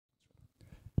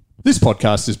This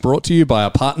podcast is brought to you by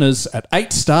our partners at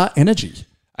 8 Star Energy.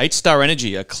 8 Star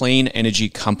Energy, a clean energy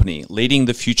company leading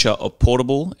the future of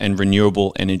portable and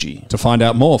renewable energy. To find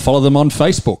out more, follow them on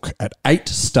Facebook at 8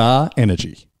 Star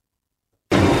Energy.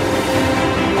 I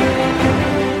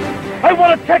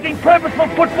want attacking, purposeful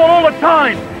football all the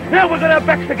time. Now we're going to have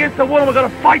backs against the wall and we're going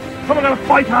to fight, and we're going to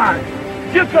fight hard.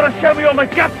 You've got to show me all the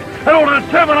guts and all the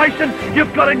determination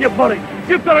you've got in your body.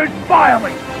 You've got to inspire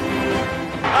me.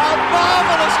 A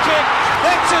marvellous kick.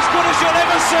 That's as good as you'll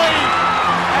ever see.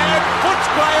 And puts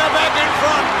Graham back in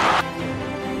front.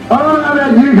 I don't know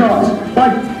about you guys,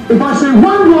 but if I see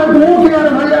one bloke walking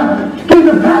out of here, give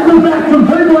the pat on the back from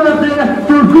people out there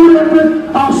for a good effort,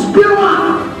 I'll spew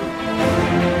up.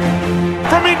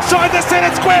 From inside the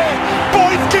centre square.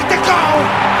 Boys kick the goal.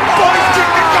 Boys kick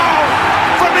the goal.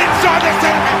 From inside the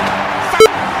centre.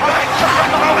 I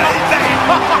can't believe that.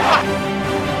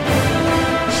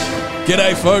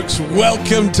 G'day folks,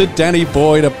 welcome to Danny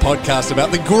Boyd, a podcast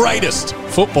about the greatest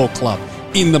football club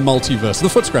in the multiverse, the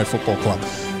Footscray Football Club.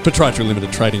 Proprietary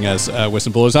Limited trading as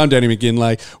Western Bulldogs. I'm Danny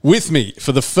McGinlay. With me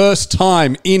for the first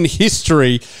time in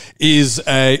history is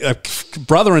a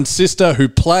brother and sister who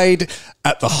played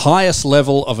at the highest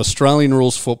level of Australian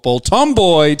rules football, Tom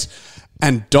Boyd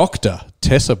and Dr.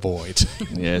 Tessa Boyd.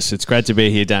 Yes, it's great to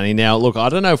be here, Danny. Now, look, I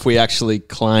don't know if we actually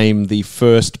claim the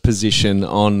first position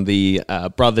on the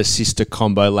brother-sister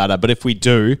combo ladder, but if we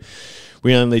do,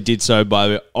 we only did so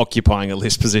by occupying a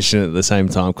list position at the same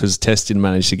time because Tess didn't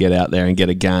manage to get out there and get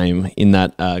a game in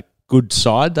that good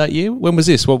side that year. When was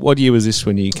this? What year was this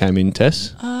when you came in,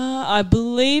 Tess? I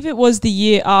believe it was the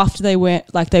year after they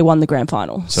won the grand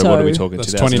final. So what are we talking?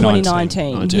 That's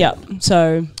 2019. Yep.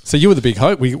 So you were the big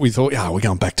hope. We thought, we're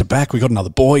going back to back. We got another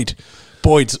Boyd.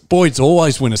 Boyd's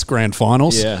always win us grand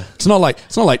finals. Yeah. It's not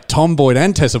like Tom Boyd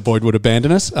and Tessa Boyd would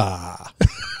abandon us.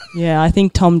 yeah, I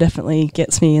think Tom definitely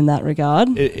gets me in that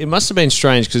regard. It must have been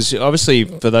strange because obviously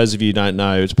for those of you who don't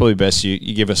know, it's probably best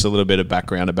you give us a little bit of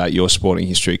background about your sporting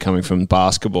history coming from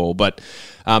basketball. But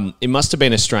it must have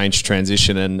been a strange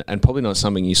transition and probably not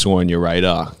something you saw on your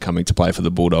radar coming to play for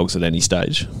the Bulldogs at any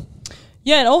stage.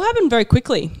 Yeah, it all happened very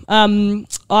quickly.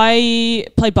 I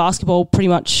played basketball pretty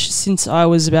much since I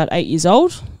was about 8 years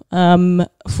old.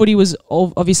 Footy was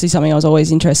obviously something I was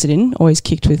always interested in, always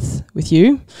kicked with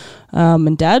you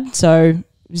and Dad. So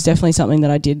it was definitely something that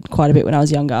I did quite a bit when I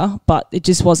was younger, but it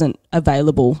just wasn't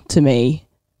available to me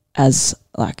as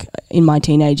like in my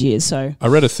teenage years. So I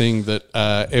read a thing that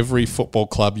every football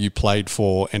club you played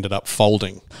for ended up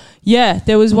folding. Yeah,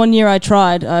 there was one year I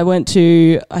tried. I went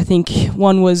to, I think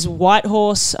one was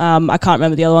Whitehorse. I can't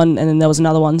remember the other one. And then there was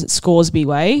another one at Scoresby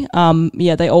Way.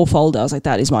 Yeah, they all folded. I was like,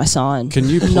 that is my sign. Can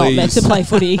you please... not meant to play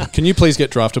footy. Can you please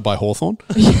get drafted by Hawthorn?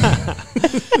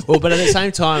 Well, but at the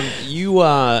same time,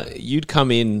 you'd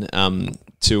come in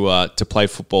to play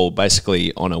football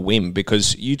basically on a whim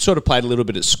because you'd sort of played a little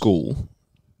bit at school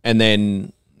and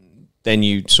then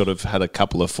you sort of had a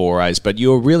couple of forays, but you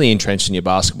were really entrenched in your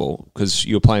basketball because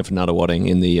you were playing for Nunawading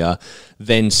in the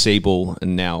then Siebel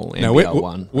and now NBL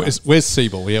 1. Where's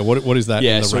Siebel? Yeah, what is that?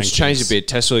 Yeah, in the so rankings? it's changed a bit.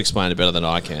 Tess will explain it better than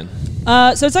I can.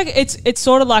 So it's like it's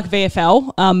sort of like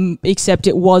VFL, except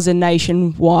it was a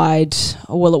nationwide.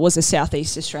 Well, it was a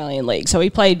Southeast Australian league. So we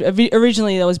played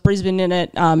originally. There was Brisbane in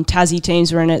it. Tassie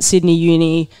teams were in it. Sydney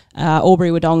Uni,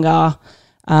 Albury Wodonga.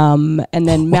 And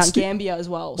then Mount Gambier as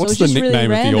well. What's so the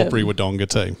nickname really of the Albury Wodonga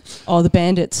team? Oh, the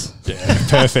Bandits. Yeah,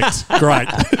 perfect. Great.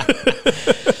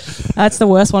 That's the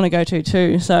worst one to go to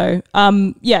too. So,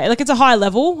 yeah, like it's a high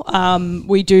level.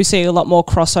 We do see a lot more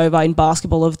crossover in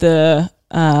basketball of the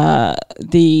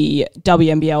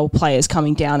WNBL players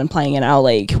coming down and playing in our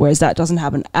league, whereas that doesn't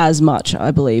happen as much,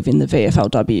 I believe, in the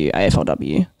VFLW,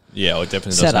 AFLW. Yeah, well, it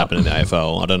definitely doesn't happen in the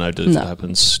AFL. I don't know if it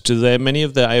happens. Do there many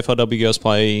of the AFLW girls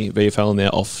play VFL in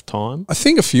their off time? I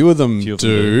think a few of them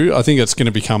do. I think it's going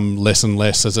to become less and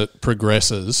less as it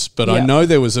progresses. But I know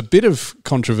there was a bit of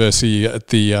controversy at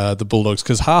the Bulldogs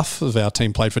because half of our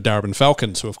team played for Darebin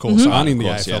Falcons, who of course aren't in the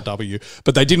AFLW,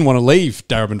 but they didn't want to leave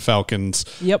Darebin Falcons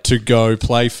to go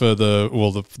play for the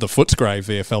Footscray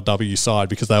VFLW side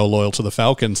because they were loyal to the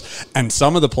Falcons. And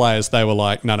some of the players, they were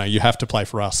like, no, you have to play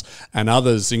for us. And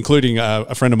others, including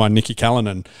a friend of mine, Nikki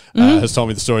Callanan, has told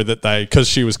me the story that because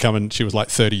she was like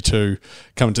 32,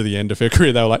 coming to the end of her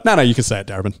career, they were like, no, you can stay at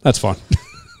Darebin. That's fine.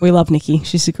 We love Nikki.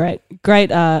 She's a great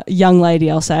young lady,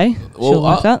 I'll say. She'll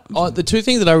like that. The two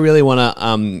things that I really want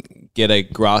to get a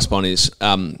grasp on is,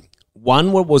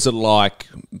 one, what was it like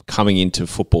coming into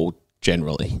football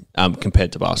generally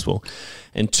compared to basketball?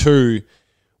 And two,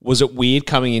 was it weird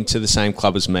coming into the same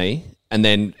club as me and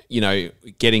then,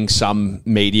 getting some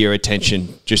media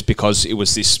attention just because it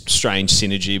was this strange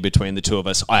synergy between the two of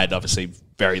us. I had obviously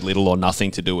very little or nothing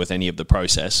to do with any of the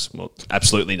process. Well,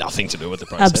 absolutely nothing to do with the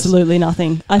process. Absolutely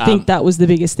nothing. I think that was the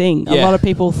biggest thing. A lot of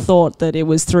people thought that it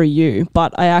was through you,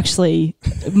 but I actually,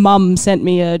 Mum sent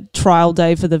me a trial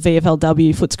day for the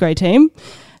VFLW Footscray team.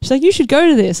 She's like, you should go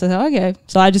to this. I said, okay.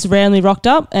 So I just randomly rocked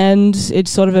up, and it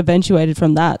sort of eventuated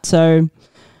from that. So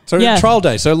trial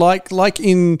day. So like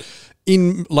in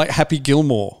like Happy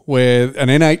Gilmore, where an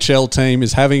NHL team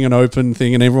is having an open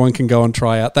thing and everyone can go and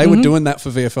try out. They were doing that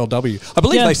for VFLW. I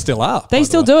believe they still are. They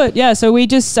still do it, yeah. So we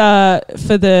just,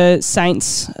 for the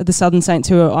Saints, the Southern Saints,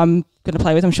 who I'm going to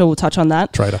play with, I'm sure we'll touch on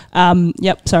that. Traitor.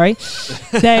 Yep, sorry.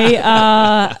 They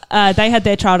had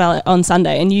their trial day on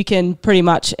Sunday, and you can pretty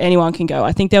much, anyone can go.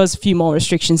 I think there was a few more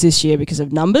restrictions this year because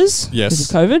of numbers, because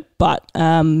of COVID. But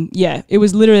it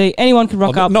was literally anyone could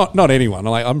rock up. Not anyone.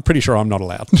 I'm pretty sure I'm not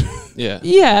allowed. Yeah.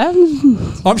 Yeah.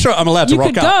 I'm sure I'm allowed to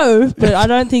rock up. You could go, but I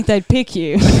don't think they'd pick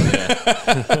you.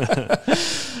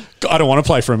 I don't want to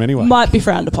play for them anyway. Might be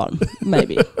frowned upon,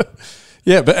 maybe.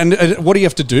 Yeah, but and what do you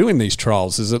have to do in these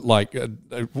trials? Is it like,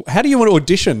 how do you want to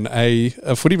audition a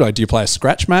footy player? Do you play a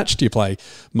scratch match? Do you play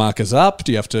markers up?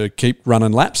 Do you have to keep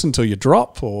running laps until you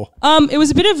drop? Or it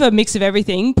was a bit of a mix of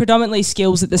everything, predominantly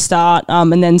skills at the start,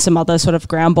 and then some other sort of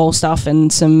ground ball stuff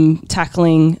and some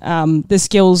tackling. The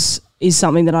skills is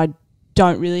something that I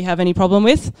don't really have any problem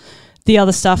with. The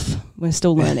other stuff, we're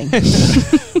still learning.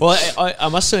 Well, I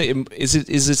must say, is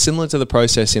it similar to the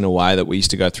process in a way that we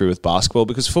used to go through with basketball?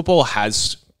 Because football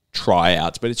has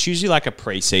tryouts, but it's usually like a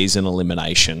pre-season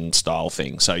elimination style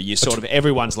thing. So you sort of,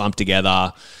 everyone's lumped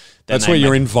together. That's where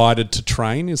you're invited to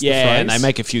train, is the phrase? Yeah, and they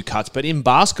make a few cuts. But in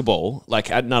basketball,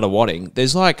 like at Nunawading,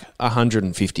 there's like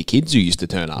 150 kids who used to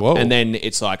turn up. Whoa. And then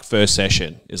it's like first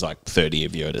session is like 30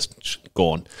 of you are just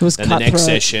gone. It was and the next cutthroat.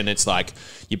 session, it's like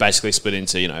you basically split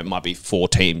into, it might be 4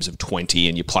 teams of 20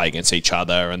 and you play against each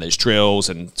other and there's drills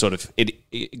and sort of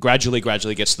it gradually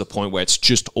gets to the point where it's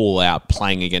just all out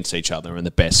playing against each other and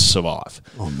the best survive.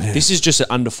 Oh, man. This is just an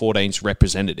under 14s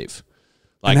representative.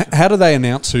 Like, and how do they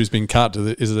announce who's been cut?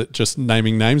 Is it just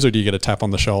naming names, or do you get a tap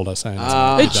on the shoulder saying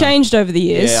It changed over the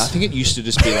years. yeah, I think it used to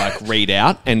just be like read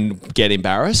out and get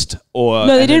embarrassed. Or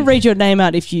No, they didn't read your name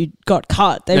out if you got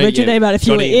cut. They read your name out if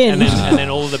you were in. And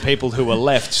then all of the people who were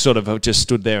left sort of just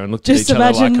stood there and looked Just at each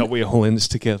other imagine- like, are we all in this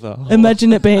together?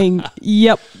 Imagine it being,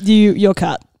 yep, you're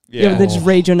cut. Yeah. Yeah, they just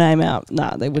read your name out.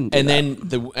 Nah, they wouldn't do And that.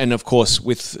 then, and of course,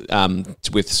 with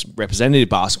representative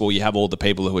basketball, you have all the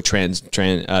people who are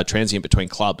transient between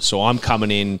clubs. So I'm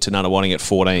coming in to Nunawading at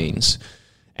 14s,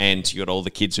 and you got all the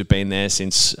kids who've been there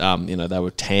since they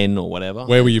were 10 or whatever.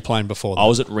 Where were you playing before that? I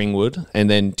was at Ringwood, and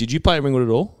then did you play at Ringwood at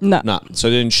all? No. No. So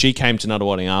then she came to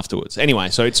Nunawading afterwards. Anyway,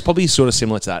 so it's probably sort of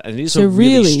similar to that, and it is So a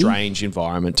really really- strange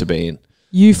environment to be in.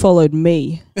 You followed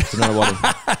me. To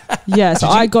Nunawading. Yeah, so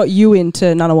I got you into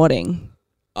Nunawading.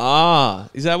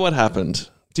 Is that what happened?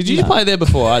 Did you play there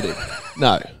before I did?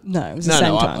 No. No, it was the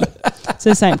same no, time. It's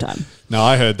the same time. No,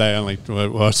 I heard they only.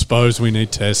 Well, I suppose we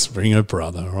need Tess. Bring her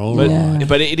brother. All But, right.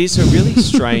 but it is a really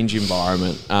strange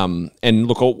environment. And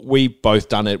look, we both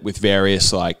done it with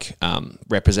various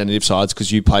representative sides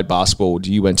because you played basketball.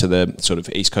 You went to the sort of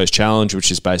East Coast Challenge,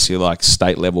 which is basically like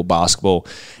state level basketball.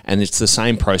 And it's the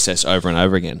same process over and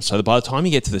over again. So by the time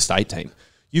you get to the state team,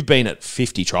 you've been at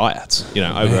 50 tryouts,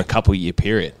 over a couple year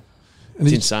period.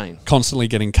 It's insane. Constantly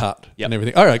getting cut Yep. and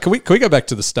everything. All right, can we go back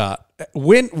to the start?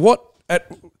 What's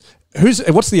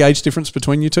the age difference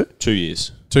between you two? 2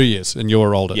 years. 2 years, and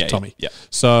you're older, Yeah, Tommy. yeah.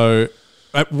 So,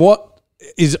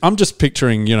 I'm just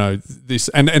picturing, this,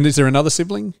 and is there another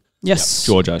sibling Yes.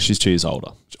 Georgia, she's 2 years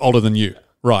older. older than you?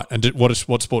 Right, and what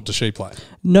sport does she play?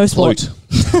 No sport.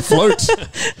 Flute. Flute.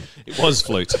 It was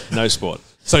flute. No sport.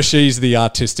 So she's the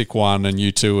artistic one, and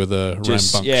you two are the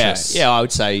Just, rambunctious. yeah, I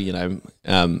would say,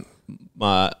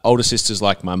 my older sister's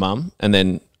like my mum, and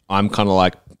then I'm kind of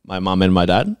like my mum and my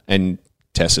dad, and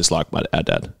Tess is like our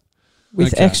dad.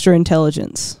 With Okay. extra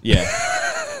intelligence. Yeah.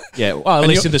 Yeah, well, at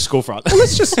least you're- in the school front.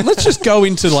 let's just go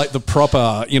into like the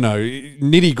proper,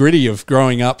 nitty gritty of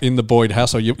growing up in the Boyd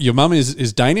household. Your mum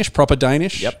is Danish, proper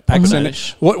Danish. Yep, proper accent.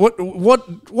 Danish.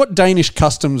 What Danish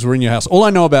customs were in your house? All I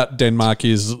know about Denmark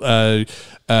is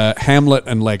Hamlet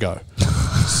and Lego.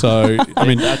 So I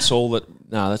mean, That's all that...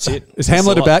 No, that's it. Is Hamlet That's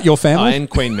a lot. about your family? And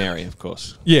Queen Mary, of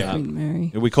course. yeah, Mary.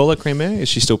 Do we call her Queen Mary? Is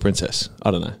she still princess?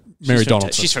 I don't know. Mary She's from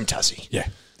Donaldson. She's from Tassie. yeah.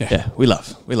 Yeah, we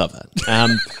love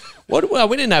that. Well,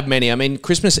 we didn't have many. I mean,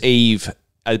 Christmas Eve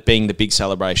being the big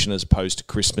celebration as opposed to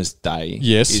Christmas Day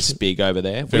Yes. is big over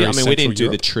there. Very we Central didn't do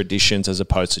the Europe. traditions as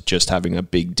opposed to just having a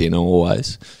big dinner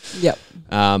always. Yep.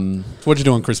 What did you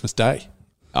do on Christmas Day?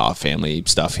 family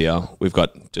stuff here. We've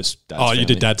got just dad's Oh, you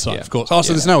did family. dad's side, Yeah. of course. Oh,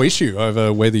 so there's no issue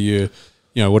over whether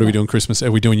what are we doing Christmas?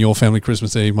 Are we doing your family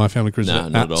Christmas Eve, my family Christmas No,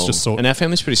 Eve? not at It's all. just And our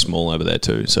family's pretty small over there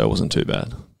too, so it wasn't too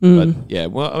bad. But yeah,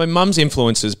 well, I mean, Mum's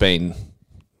influence has been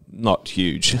not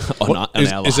huge on our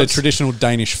lives. is there traditional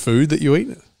Danish food that you eat?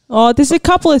 Oh, there's a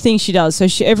couple of things she does. So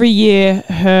every year,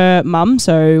 her mum,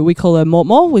 so we call her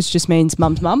Mortmore, which just means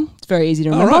mum's mum. It's very easy to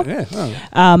remember. Oh, right,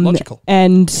 yeah. Logical.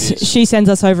 And she sends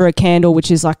us over a candle, which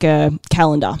is like a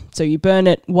calendar. So you burn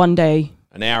it one day.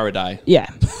 An hour a day. Yeah,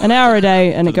 an hour a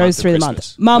day, and it the goes month of through the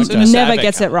Christmas. month. Mum So just never Advent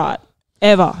gets it calendar. right.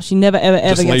 Ever. She never, ever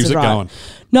Just gets leaves it it right. going.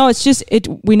 No, it's just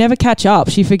we never catch up.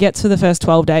 She forgets for the first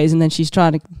 12 days, and then she's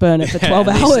trying to burn it for 12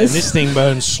 And hours. this thing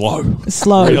burns slow.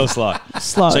 Slow. Real slow.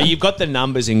 Slow. So you've got the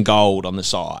numbers in gold on the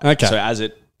side. Okay. So as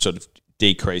it sort of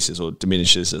decreases or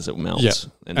diminishes as it melts. Yeah.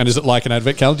 And is it like an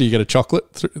advent calendar? Do you get a chocolate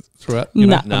throughout?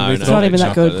 No. No, It's not even that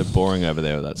chocolate. good. They're boring over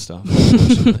there with that stuff.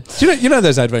 unfortunately. Do you know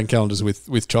those advent calendars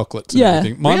with chocolates? And Yeah.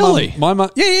 everything? Really? My mum.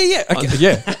 Yeah. Okay,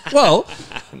 yeah. Well,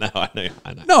 No, I know.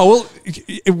 no. Well,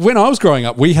 when I was growing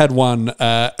up, we had one,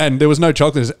 and there was no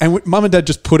chocolates, and Mum and Dad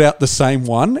just put out the same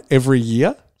one every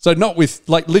year. So not with,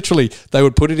 like, literally, they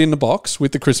would put it in the box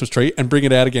with the Christmas tree and bring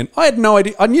it out again. I had no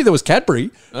idea. I knew there was Cadbury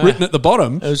written at the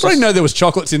bottom, but I didn't know there was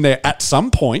chocolates in there at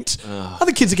some point.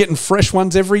 Other kids are getting fresh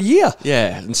ones every year.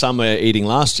 Yeah, and some were eating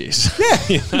last year's.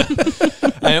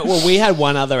 Yeah. Well, we had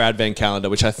one other advent calendar,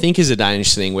 which I think is a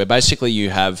Danish thing, where basically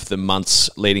you have the months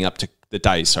leading up to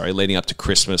leading up to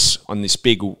Christmas on this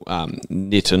big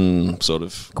knitted sort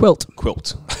of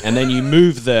quilt, and then you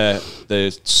move the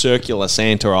circular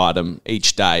Santa item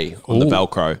each day on the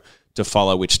Velcro to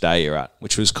follow which day you're at,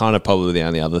 which was kind of probably the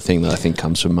only other thing that I think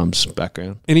comes from Mum's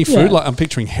background. Any food? Yeah. Like, I'm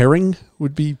picturing herring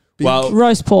would be big. Well,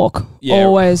 roast pork. Yeah.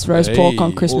 Always roast pork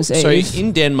on Hey. Christmas so Eve.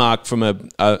 in Denmark,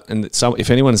 if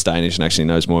anyone's Danish and actually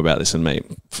knows more about this than me,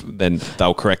 then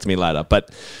they'll correct me later. But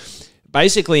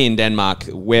basically, in Denmark,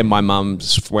 where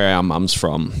our mum's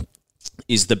from,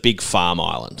 is the big farm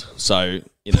island. So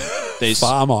there's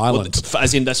Farm island.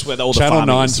 as in that's where all the Channel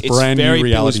farming 9's is. It's brand new very,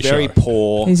 reality it was very show.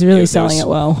 poor. He's really There selling was- it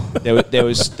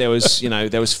well.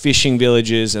 there was fishing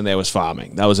villages and there was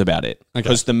farming. That was about it.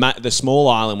 Because the small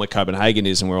island where Copenhagen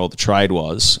is and where all the trade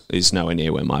was is nowhere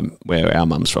near where our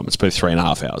mum's from. It's probably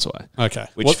 3.5 hours away. Okay.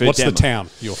 Which for What's the Denmark- town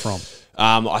you're from?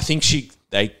 I think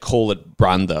they call it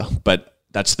Branda, but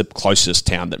that's the closest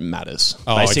town that matters.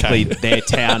 Oh, Basically, okay. their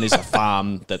town is a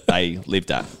farm that they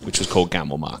lived at, which was called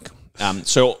Gammelmark.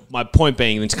 So my point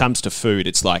being, when it comes to food,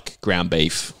 it's like ground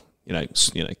beef,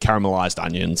 caramelized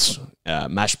onions,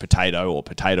 mashed potato or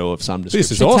potato of some description.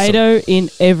 This is awesome. Potato in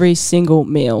every single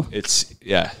meal. It's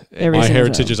Every My single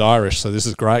heritage meal. is Irish, so this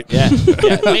is great. Yeah.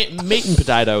 Meat and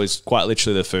potato is quite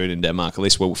literally the food in Denmark, at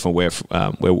least from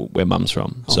where Mum's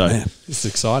from. So Man, this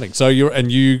is exciting. So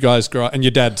you guys grow up, and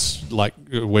your dad's like,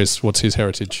 what's his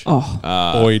heritage?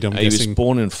 Boyd, I'm he was guessing.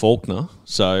 born in Faulkner,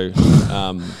 so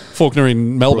Faulkner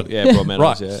in Melbourne. Broadmeadows,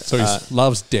 Right. yeah. So he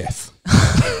loves death.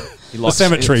 He likes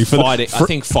cemetery for the- fighting. I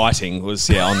think fighting was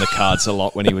on the cards a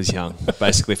lot when he was young.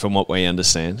 Basically, from what we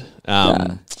understand.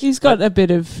 He's got a bit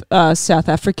of South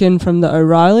African from the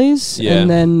O'Reillys, Yeah. and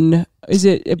then is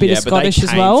it a bit of but they Scottish as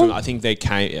came well? I think they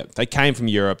came from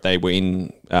Europe. They were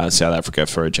in South Africa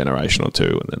for a generation or two,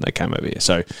 and then they came over here.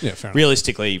 So Yeah, fair enough.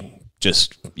 realistically,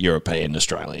 just European,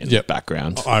 Australian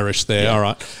background. Irish there. All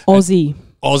right. Aussie.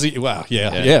 Aussie. Wow.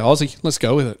 Yeah, Aussie. Let's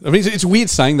go with it. I mean, it's weird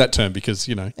saying that term because,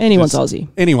 Anyone's it's- Aussie.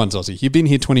 Anyone's Aussie. You've been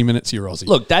here 20 minutes, you're Aussie.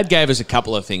 Look, Dad gave us a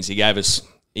couple of things. He gave us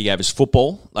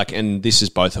football, and this is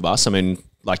both of us. I mean,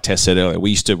 like Tess said earlier, we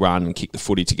used to run and kick the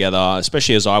footy together,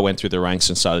 especially as I went through the ranks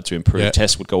and started to improve. Yeah.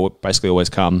 Tess would basically always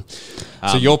come.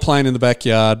 So you're playing in the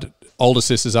backyard. Older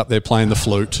sister's up there playing the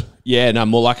flute. Yeah, no,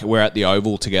 more like we're at the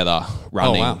Oval together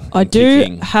running. wow. I and do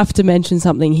kicking. have to mention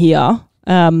something here.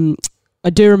 I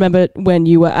do remember when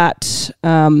you were at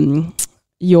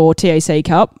your TAC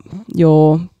Cup.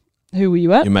 Who were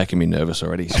you at? You're making me nervous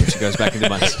already. So she goes back into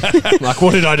my. I'm like,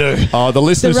 what did I do? Oh, the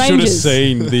listeners should have Rangers.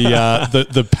 seen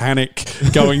the panic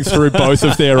going through both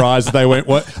of their eyes. They went,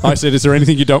 "What?" I said, "Is there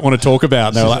anything you don't want to talk about?"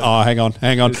 And they were like, "Oh, hang on."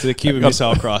 It's the Cuban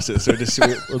Missile Crisis.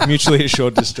 We're mutually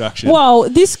assured destruction. Well,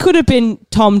 this could have been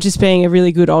Tom just being a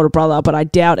really good older brother, but I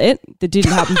doubt it. That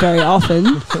didn't happen very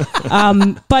often.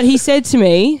 But he said to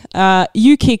me,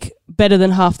 you kick better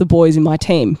than half the boys in my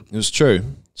team. It was true.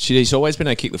 She's always been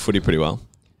able to kick the footy pretty well.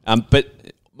 But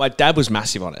my dad was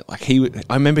massive on it.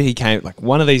 I remember he came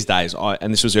one of these days,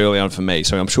 and this was early on for me,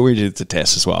 so I'm sure he did it to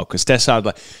Tess as well, because Tess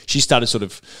started sort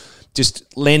of just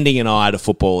lending an eye to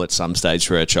football at some stage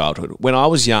through her childhood. When I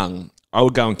was young, I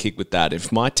would go and kick with Dad.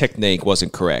 If my technique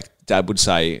wasn't correct, Dad would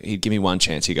say, he'd give me one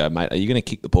chance. He'd go, mate, are you going to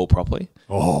kick the ball properly?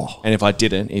 Oh. And if I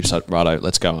didn't, he'd be like, righto,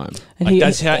 let's go home. And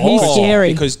Like, he's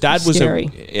scary. Because Dad was Scary.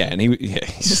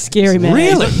 he's He's a scary man.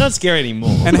 Really? not scary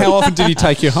anymore. And how often did he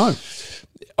take you home?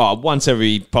 Once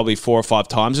every probably 4 or 5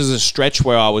 times. There's a stretch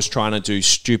where I was trying to do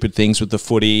stupid things with the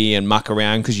footy and muck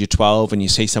around because you're 12 and you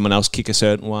see someone else kick a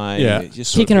certain way. Yeah. You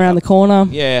just sort of Kicking pick around up. the corner.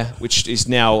 Yeah, which is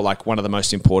now like one of the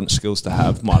most important skills to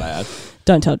have, might I add.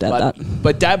 Don't tell Dad that.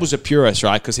 But Dad was a purist,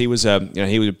 right? Because he was a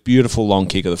beautiful long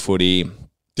kick of the footy.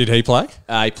 Did he play?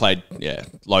 He played,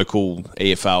 local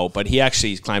EFL, but he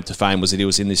actually, his claim to fame was that he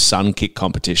was in this sun kick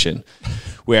competition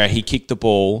where he kicked the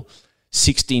ball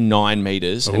 69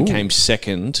 metres and came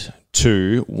second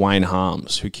to Wayne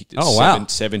Harms, who kicked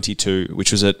it 72,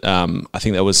 which was at, I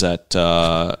think that was at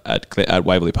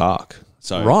Waverley Park.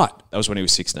 So Right. that was when he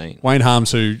was 16. Wayne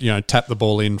Harms, who tapped the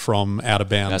ball in from out of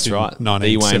bounds. That's in right. The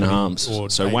 1970 Wayne Harms. or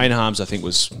So 80. Wayne Harms, I think,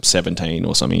 was 17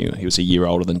 or something. He was a year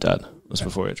older than Dad. It was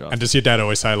before he drafted. And does your dad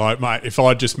always say, like, mate, if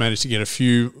I'd just managed to get a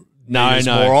few No.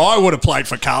 more, I would have played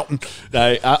for Carlton.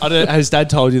 No, I don't, has Dad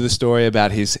told you the story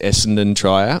about his Essendon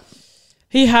tryout?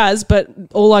 He has, but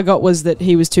all I got was that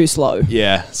he was too slow.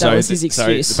 Yeah, That was his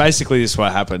excuse. So basically, this is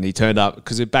what happened. He turned up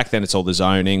because back then it's all the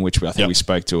zoning, which I think we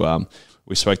spoke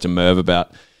to Merv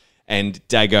about. And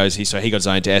Dad goes, he got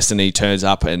zoned to Essendon. He turns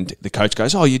up, and the coach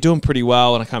goes, "Oh, you're doing pretty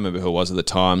well." And I can't remember who it was at the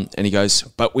time. And he goes,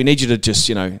 "But we need you to just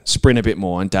sprint a bit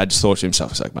more." And Dad just thought to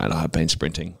himself, "He's like, mate, I have been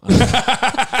sprinting.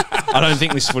 I don't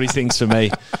think this footy thing's for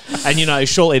me." And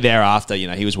shortly thereafter,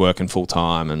 he was working full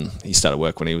time, and he started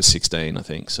work when he was 16, I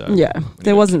think. So Yeah,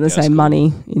 there wasn't the same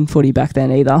money in footy back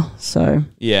then either. So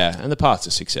yeah, and the path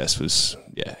to success was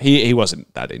he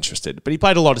wasn't that interested, but he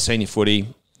played a lot of senior footy.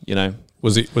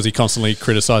 Was he constantly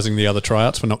criticising the other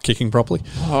tryouts for not kicking properly?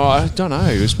 Oh, I don't know.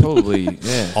 He was probably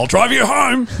I'll drive you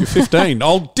home. You're 15.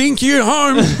 I'll dink you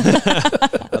home.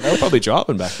 They were probably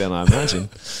driving back then, I imagine.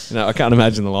 I can't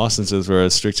imagine the licenses were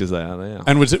as strict as they are now.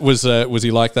 And was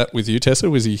he like that with you, Tessa?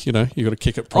 Was he, you got to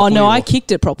kick it properly? Oh no, I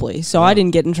kicked it properly, so I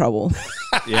didn't get in trouble.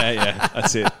 Yeah,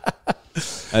 that's it.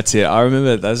 That's it. I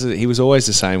remember he was always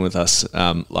the same with us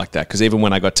like that, because even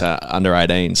when I got to under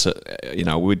 18, so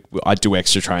I'd do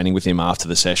extra training with him after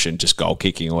the session, just goal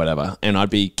kicking or whatever, and I'd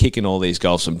be kicking all these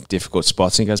goals from difficult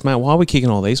spots, and he goes, "Man, why are we kicking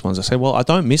all these ones?" I say, "Well, I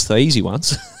don't miss the easy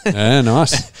ones." Yeah,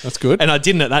 nice. That's good. And I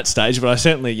didn't at that stage, but I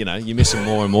certainly, you miss them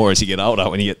more and more as you get older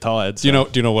when you get tired. So.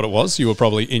 Do you know what it was? You were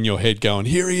probably in your head going,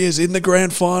 "Here he is in the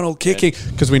grand final kicking,"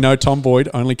 because we know Tom Boyd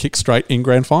only kicks straight in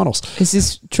grand finals. This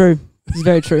is true. It's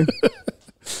very true.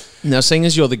 Now, seeing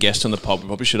as you're the guest on the pod, we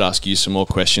probably should ask you some more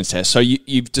questions, Tess. So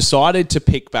you've decided to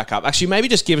pick back up. Actually, maybe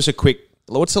just give us a quick,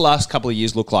 what's the last couple of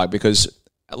years look like? Because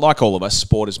like all of us,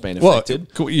 sport has been affected.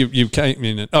 Well, you came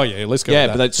in. Oh, yeah, let's go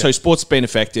with that. So sport's been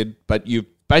affected, but you've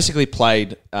basically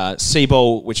played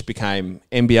C-Ball, which became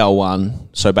NBL 1,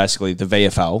 so basically the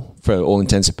VFL for all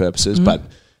intents and purposes, but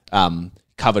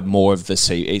covered more of the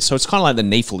C. So it's kind of like the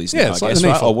NEFL, isn't it? Yeah, it's like the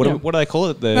NEFL. Right? Or what do they call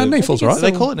it? No, NEFL's right. Do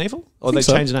they call it NEFL? Or they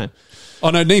so. change the name? Oh,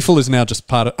 no, NEFL is now just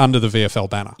under the VFL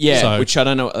banner. Yeah, So- which I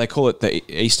don't know. They call it the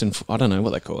Eastern. I don't know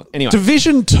what they call it. Anyway,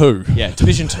 Division 2. yeah,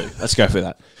 Division 2. Let's go for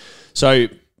that. So,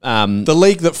 The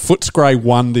league that Footscray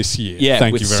won this year. yeah,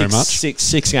 Thank with you very much.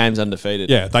 Six games undefeated.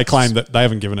 Yeah, they claim that they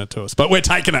haven't given it to us, but we're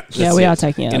taking it. Yeah, we are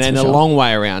taking it. And that's then for a sure. long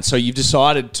way around. So you've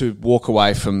decided to walk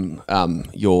away from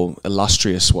your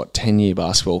illustrious, 10-year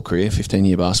basketball career,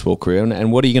 15-year basketball career.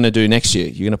 And what are you going to do next year?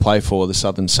 You're going to play for the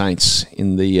Southern Saints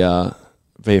in the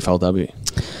VFLW.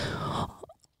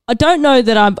 I don't know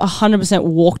that I'm 100%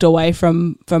 walked away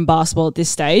from basketball at this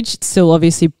stage. It's still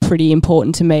obviously pretty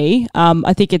important to me.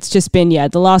 I think it's just been,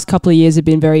 the last couple of years have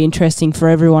been very interesting for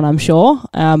everyone, I'm sure.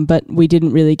 But we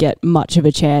didn't really get much of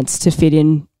a chance to fit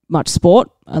in much sport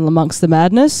amongst the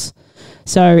madness.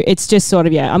 So it's just sort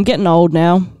of, I'm getting old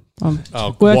now. I'm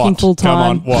working what? full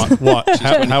time. Come on, what?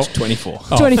 How 24.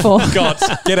 24. God,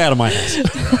 get out of my house.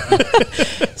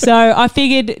 So I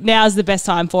figured now's the best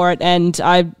time for it, and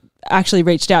I actually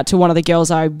reached out to one of the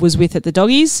girls I was with at the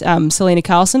Doggies, Selena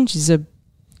Carlson. She's a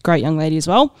great young lady as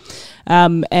well,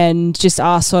 and just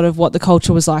asked sort of what the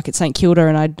culture was like at St Kilda,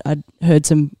 and I'd heard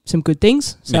some good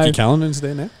things. So, Nikki Callanan's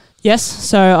there now? yes,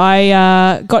 so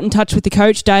I got in touch with the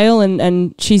coach, Dale,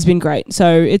 and she's been great.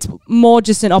 So it's more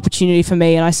just an opportunity for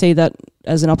me, and I see that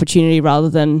as an opportunity rather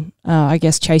than, I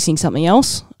guess, chasing something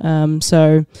else.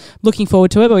 So looking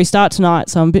forward to it, but we start tonight,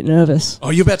 so I'm a bit nervous. Oh,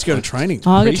 you're about to go to training.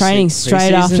 I'll get training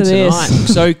straight after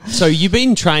this. So you've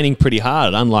been training pretty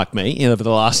hard, unlike me, for the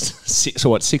last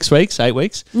 6 weeks, 8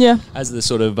 weeks? Yeah. As the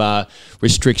sort of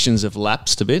restrictions have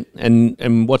lapsed a bit.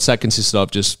 And what's that consisted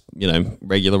of? Just,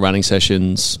 regular running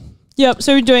sessions? Yep.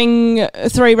 So we're doing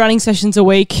 3 running sessions a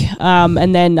week,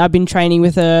 and then I've been training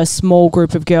with a small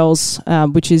group of girls,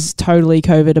 which is totally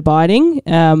COVID abiding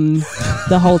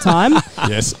the whole time.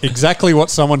 Yes, exactly what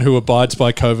someone who abides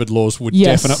by COVID laws would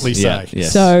definitely say. Yeah,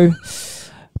 yes. So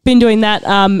been doing that,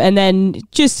 and then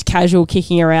just casual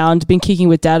kicking around. Been kicking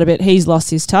with Dad a bit. He's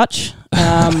lost his touch.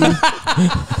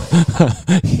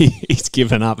 He's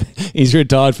given up. He's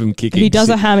retired from kicking. He does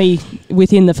a hammy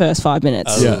within the first 5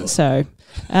 minutes. Yeah. So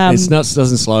It's not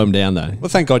doesn't slow him down though. Well,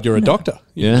 thank God you're a doctor.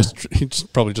 Yeah. He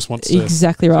probably just wants to.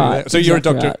 exactly right. So you're a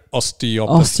Exactly doctor, right.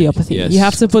 osteopathy. Osteopathy. Yes. You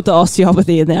have to put the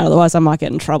osteopathy in there, otherwise I might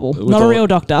get in trouble. Not a all- real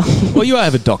doctor. Well, you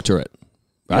have a doctorate,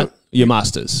 right? Your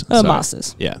masters. Oh, So,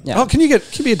 masters. Yeah. Yeah. Oh, can you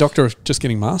be a doctor of just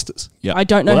getting masters? Yeah. I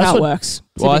don't know Well, how that's it what- works.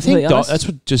 to Well, be I think completely honest. that's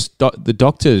what just the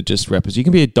doctor just represents. You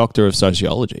can be a doctor of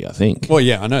sociology, I think. Well,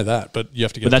 yeah, I know that, but you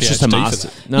have to get But a that's PhD just a for master.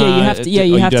 that. No, yeah, you have to. Yeah,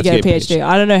 you have to get a PhD.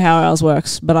 I don't know how ours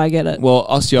works, but I get it. Well,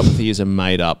 osteopathy is a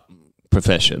made-up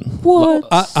profession. What?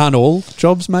 Aren't all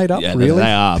jobs made up, Yeah, really?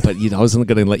 they are. But I wasn't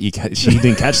going to let you. She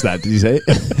didn't catch that. Did you say?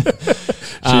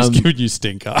 She's giving you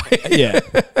stink eye. Yeah.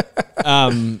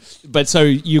 But so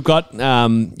you've got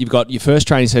your first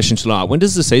training session tonight. When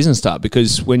does the season start?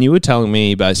 Because when you were telling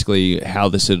me basically how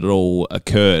this had all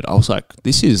occurred, I was like,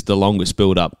 this is the longest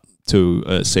build up to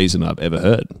a season I've ever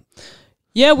heard.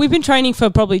 Yeah, we've been training for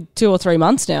probably 2 or 3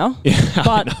 months now. Yeah,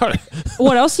 But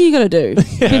what else are you going to do?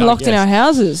 We've been locked in our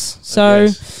houses. So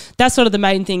that's sort of the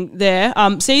main thing there.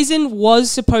 Season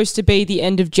was supposed to be the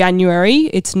end of January.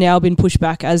 It's now been pushed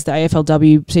back as the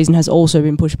AFLW season has also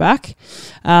been pushed back.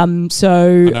 So I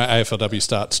know AFLW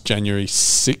starts January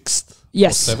 6th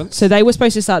yes, or 7th. so they were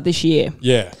supposed to start this year.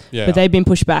 Yeah. But they've been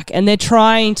pushed back, and they're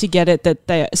trying to get it that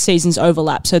their seasons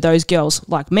overlap. So those girls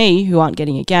like me who aren't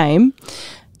getting a game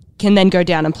can then go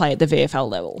down and play at the VFL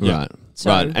level. Right. So-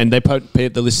 Right. And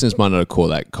the listeners might not have caught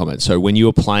that comment. So when you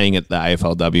were playing at the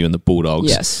AFLW and the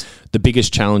Bulldogs, Yes. the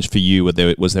biggest challenge for you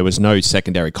there was no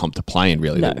secondary comp to play in,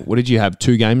 really. No. What did you have?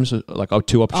 2 games? Like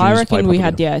 2 opportunities I to play reckon we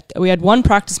properly? had we had one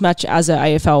practice match as an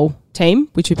AFL team,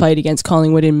 which we played against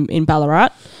Collingwood in Ballarat,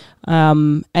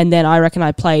 and then I reckon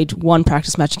I played one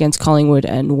practice match against Collingwood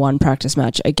and one practice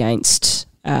match against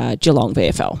Geelong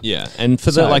VFL. Yeah, and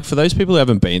for So- for those people who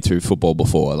haven't been through football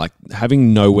before, like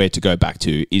having nowhere to go back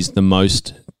to is the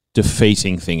most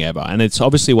defeating thing ever. And it's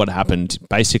obviously what happened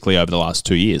basically over the last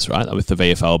 2 years, right? With the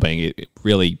VFL being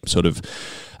really sort of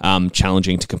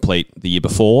challenging to complete the year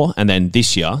before, and then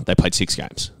this year they played 6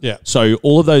 games. Yeah. So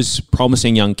all of those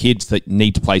promising young kids that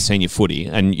need to play senior footy,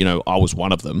 and I was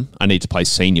one of them. I need to play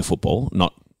senior football,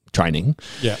 not training.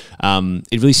 Yeah.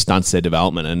 It really stunts their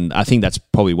development, and I think that's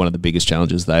probably one of the biggest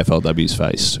challenges the AFLW's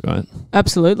face, right?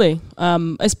 Absolutely,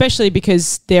 especially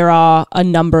because there are a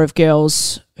number of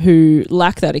girls who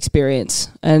lack that experience,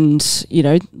 and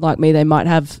like me, they might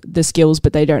have the skills,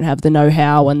 but they don't have the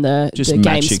know-how and the game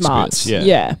match smarts.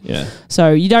 experience. Yeah.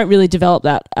 So you don't really develop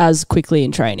that as quickly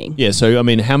in training. Yeah, so I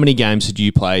mean, how many games did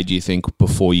you play, do you think,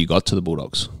 before you got to the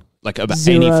Bulldogs? Like about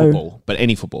 0. any football, but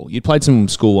any football. You played some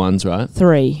school ones, right?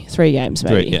 Three games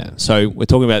maybe. 3, yeah. So we're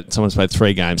talking about someone's played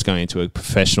 3 games going into a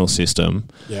professional system,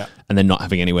 Yeah. and then not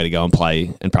having anywhere to go and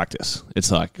play and practice.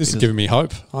 It's like This is giving me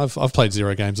hope. I've played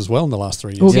 0 games as well in the last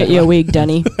 3 years. We'll get you a wig,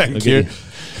 Danny. Thank you.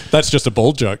 That's just a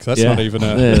bald joke. That's Yeah. not even a.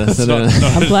 Yeah, that's that's not not, a-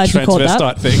 not I'm a glad you caught that.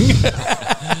 transvestite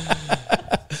thing.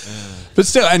 But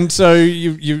still, and so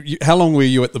you how long were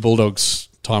you at the Bulldogs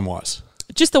time wise?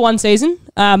 Just the one season.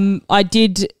 I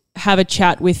did have a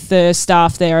chat with the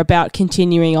staff there about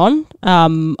continuing on.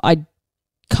 I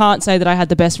can't say that I had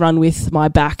the best run with my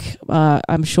back.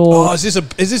 I'm sure. Oh, is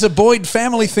this a Boyd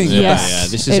family thing? Yes. Yeah,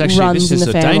 this It is runs in a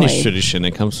the Danish family. tradition.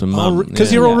 It comes from mum.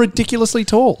 Because Yeah. you're all ridiculously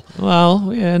tall.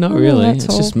 Well, yeah, not I'm not really. that It's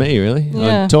tall. just me, really.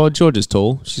 Yeah. George is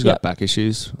tall. She's got Yep. back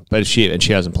issues, but she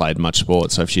hasn't played much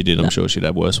sport. So if she did, I'm sure she'd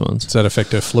have worse ones. Does that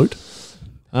affect her flute?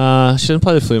 She doesn't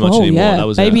play the flu much Oh anymore. yeah, That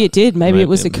was maybe it did. Maybe it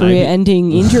was a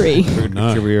career-ending injury.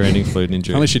 No. career-ending flu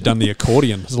injury. Only she'd done the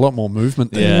accordion. There's a lot more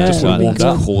movement there. yeah, just Yeah, when right. warmed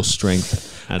warmed up. Core strength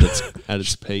at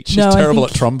its peak. She's No, I terrible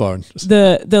think- at trombone.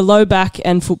 The low back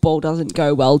and football doesn't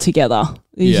go well together.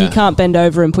 If Yeah. you can't bend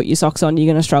over and put your socks on, you're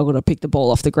going to struggle to pick the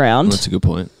ball off the ground. That's a good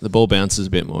point. The ball bounces a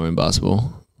bit more in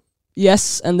basketball.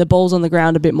 Yes, and the ball's on the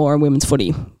ground a bit more in women's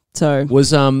footy. So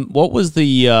Was what was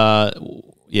the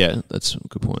yeah, that's a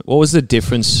good point. What was the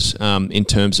difference in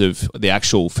terms of the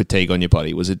actual fatigue on your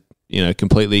body? Was it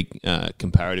completely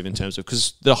comparative in terms of,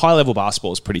 because the high level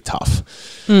basketball is pretty tough.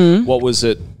 What was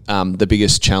it? The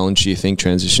biggest challenge, do you think,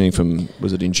 transitioning from,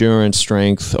 was it endurance,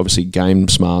 strength, obviously game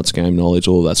smarts, game knowledge,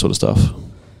 all that sort of stuff?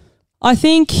 I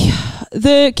think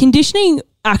the conditioning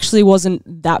actually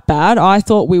wasn't that bad. I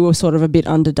thought we were sort of a bit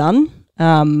underdone.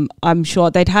 I'm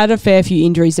sure they'd had a fair few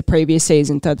injuries the previous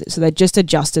season, so they just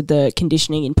adjusted the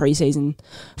conditioning in pre-season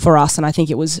for us, and I think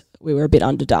we were a bit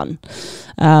underdone.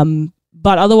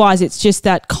 But otherwise, it's just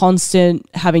that constant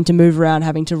having to move around,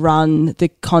 having to run, the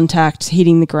contact,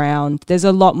 hitting the ground. There's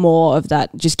a lot more of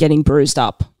that just getting bruised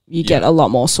up. You get a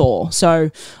lot more sore. So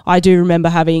I do remember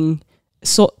having...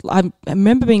 I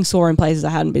remember being sore in places I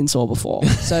hadn't been sore before.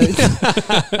 So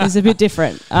it's a bit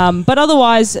different. But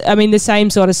otherwise, I mean, the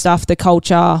same sort of stuff. The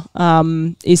culture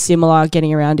is similar,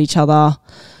 getting around each other.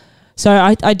 So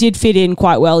I did fit in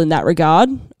quite well in that regard.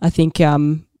 I think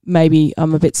maybe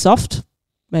I'm a bit soft.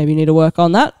 Maybe need to work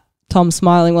on that. Tom's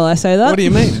smiling while I say that. What do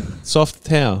you mean? Soft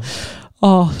how?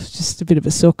 Oh, just a bit of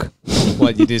a sook.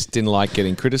 What, you just didn't like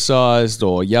getting criticised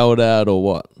or yelled at or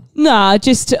what? Nah,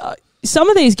 just some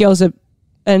of these girls are,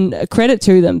 and credit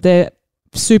to them, they're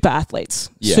super athletes.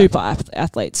 Yeah. Super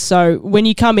athletes. So when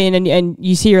you come in and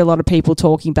you hear a lot of people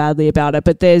talking badly about it,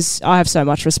 but I have so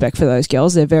much respect for those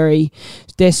girls.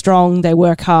 They're strong, they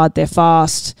work hard, they're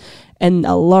fast, and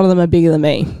a lot of them are bigger than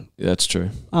me. That's true.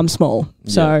 I'm small.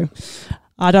 So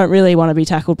I don't really want to be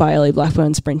tackled by Ellie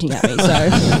Blackburn sprinting at me. So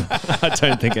I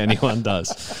don't think anyone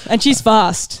does. And she's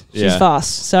fast. She's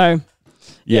fast. So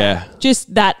yeah.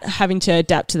 Just that, having to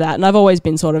adapt to that. And I've always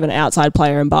been sort of an outside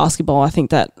player in basketball. I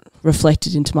think that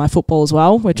reflected into my football as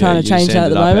well. We're trying to change that at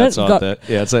the moment.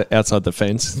 It's outside the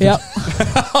fence. Yep.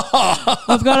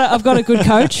 I've got a good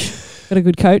coach. Got a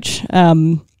good coach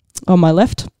on my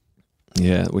left.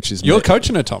 Yeah, which is you're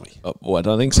coaching her, Tommy. Well, I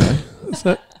don't think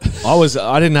so.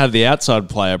 I didn't have the outside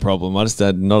player problem. I just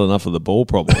had not enough of the ball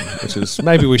problem, which is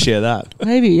maybe we share that.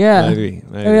 Maybe, yeah.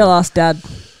 Maybe I'll ask Dad.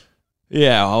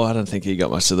 Yeah, I don't think he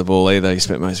got much to the ball either. He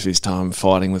spent most of his time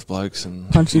fighting with blokes and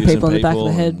punching people in the back of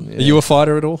the head. Are you a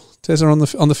fighter at all, Tessa, on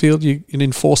the field? You an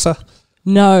enforcer?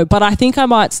 No, but I think I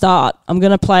might start. I'm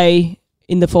going to play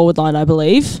in the forward line, I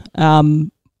believe.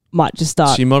 Might just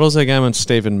start. She models her game on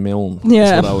Stephen Milne.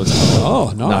 Yeah. That's what I was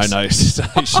told. Oh, nice.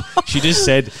 No. She just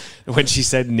said, when she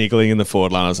said niggling in the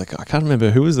forward line, I was like, I can't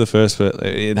remember who was the first, but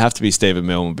it'd have to be Stephen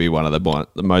Milne would be one of the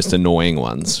most annoying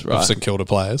ones, right? Of St Kilda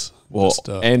players. Well,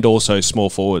 and also small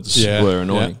forwards were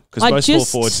annoying. Because most small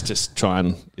forwards just try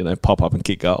and, pop up and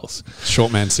kick goals.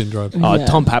 Short man syndrome.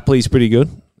 Tom Papley's pretty good.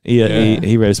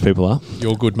 He revs people up.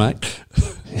 You're good, mate.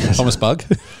 Thomas Bug.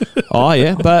 Oh,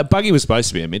 yeah. But Buggy was supposed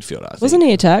to be a midfielder, I think. Wasn't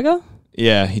he a tagger?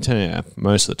 Yeah, he turned out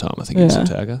most of the time. I think he was a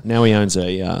tagger. Now he owns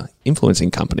a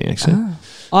influencing company, actually.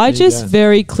 I just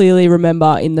very clearly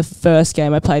remember in the first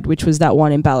game I played, which was that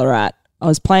one in Ballarat, I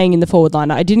was playing in the forward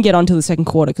line. I didn't get on till the second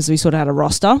quarter because we sort of had a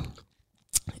roster.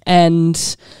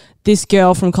 And this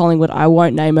girl from Collingwood, I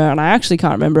won't name her, and I actually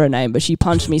can't remember her name, but she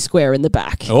punched me square in the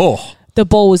back. Oh. The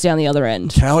ball was down the other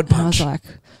end. Coward punch. And I was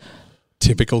like...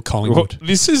 Typical Collingwood.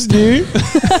 This is new.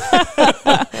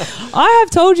 I have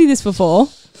told you this before.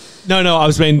 No, I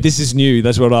was saying this is new.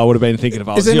 That's what I would have been thinking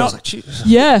of. Is there not?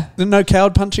 Yeah. There's no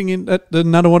coward punching in at the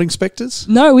Nunawading Inspectors?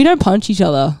 No, we don't punch each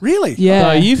other. Really? Yeah.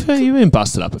 No, you've been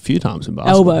busted up a few times in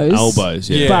basketball.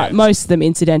 Elbows, yeah. But most of them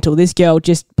incidental. This girl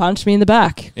just punched me in the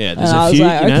back. Yeah, there's a few.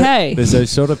 I was like, okay. There's those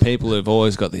sort of people who've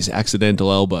always got these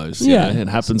accidental elbows. Yeah. It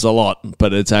happens a lot,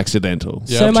 but it's accidental.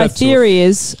 Yeah, so my theory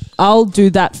is I'll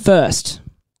do that first.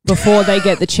 Before they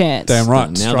get the chance. Damn right.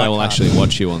 Now they will actually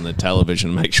watch you on the television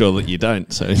and make sure that you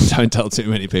don't. So don't tell too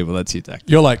many people that's your tactic.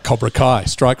 You're like Cobra Kai.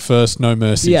 Strike first, no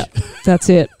mercy. Yeah, that's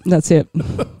it.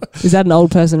 Is that an old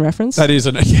person reference? That is.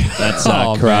 That's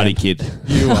Karate Kid.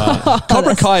 You are.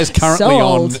 Cobra Kai is currently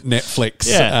on Netflix.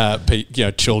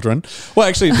 Yeah. Children. Well,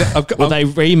 actually, they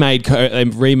remade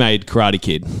Karate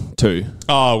Kid too.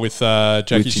 Oh, with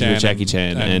Jackie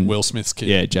Chan and Will Smith's kid.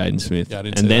 Yeah, Jaden Smith. Yeah,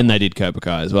 and then they did Cobra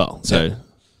Kai as well. So. Yeah.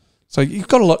 So you've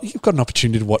got an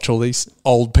opportunity to watch all these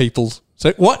old people.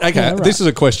 So what? Okay, yeah, right. This is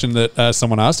a question that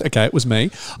someone asked. Okay, it was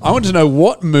me. I want to know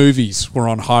what movies were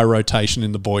on high rotation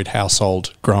in the Boyd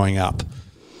household growing up.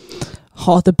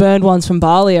 Oh, the burned ones from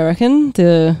Bali, I reckon.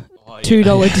 The $2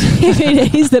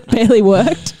 DVDs that barely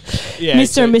worked. Yeah,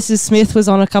 Mr. and Mrs. Smith was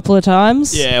on a couple of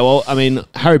times. Yeah, well, I mean,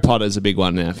 Harry Potter's a big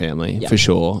one in our family, for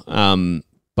sure.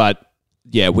 But...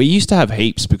 yeah, we used to have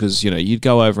heaps because, you'd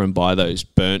go over and buy those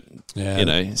burnt,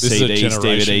 this CDs, is a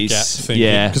DVDs. Gap thing.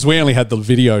 Yeah. Because we only had the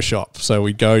video shop, so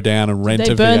we'd go down and rent a VHS.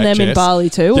 They burn them in Bali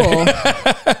too, or?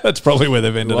 That's probably where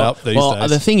they've ended up these days.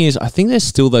 The thing is, I think there's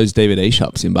still those DVD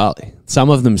shops in Bali. Some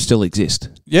of them still exist.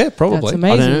 Yeah, probably. That's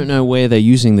amazing. I don't know where they're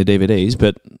using the DVDs,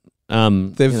 but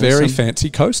They're very fancy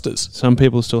coasters. Some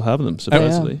people still have them,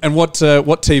 supposedly. And what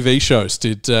TV shows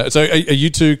did? So are you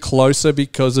two closer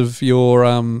because of your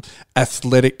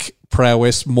athletic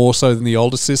prowess more so than the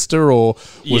older sister, or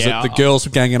was it the girls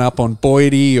ganging up on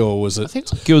Boydie, or was it? I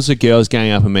think it was the girls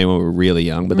ganging up on me when we were really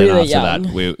young, but then Really after young.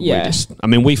 that, we just. I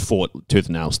mean, we fought tooth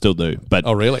and nail, still do. But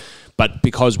Oh, really? But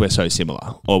because we're so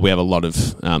similar, or we have a lot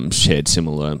of shared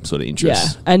similar sort of Yeah,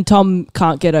 interests. and Tom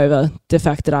can't get over the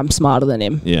fact that I'm smarter than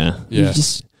him. Yeah. You Yeah.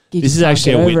 just, you This just is can't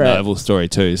actually get a over Whit it. Noble story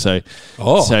too. So,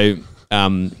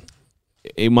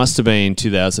 it must have been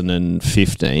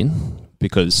 2015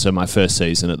 because my first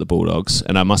season at the Bulldogs,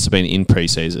 and I must have been in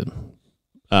pre-season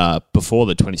before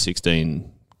the 2016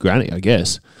 granny, I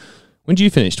guess. When did you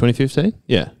finish? 2015?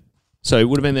 Yeah. So it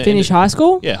would have been the Finish high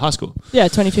school? Yeah, high school. Yeah,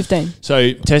 2015.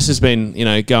 So Tess has been,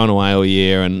 going away all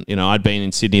year, and I'd been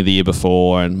in Sydney the year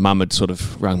before, and Mum had sort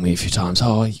of rung me a few times.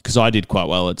 Oh, because I did quite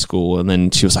well at school, and then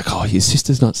she was like, "Oh, your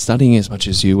sister's not studying as much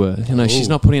as you were. She's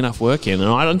not putting enough work in." And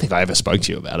I don't think I ever spoke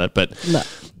to you about it, but No.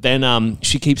 then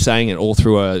she keeps saying it all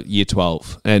through her year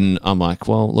 12, and I'm like,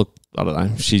 "Well, look." I don't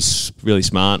know. She's really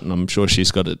smart, and I'm sure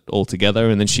she's got it all together.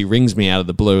 And then she rings me out of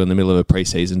the blue in the middle of a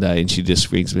preseason day, and she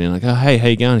just rings me and like, "Oh, hey, how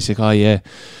you going?" She's like, "Oh, yeah,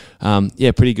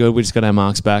 yeah, pretty good. We just got our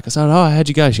marks back." I said, "Oh, how'd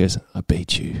you go?" She goes, "I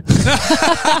beat you."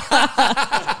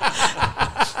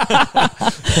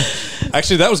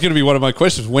 Actually, that was going to be one of my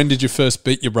questions. When did you first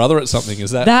beat your brother at something?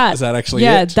 Is that actually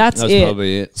yeah, it? that's That's it.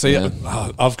 probably it. See, Yeah.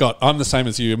 I'm the same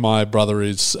as you. My brother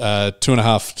is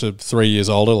 2.5 to 3 years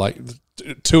older, like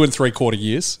 2 3/4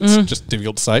 years. It's just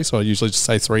difficult to say, so I usually just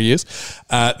say 3 years.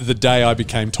 The day I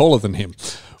became taller than him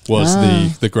was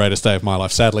the greatest day of my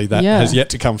life. Sadly, that Yeah. has yet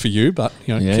to come for you, but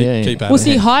keep at Well, it.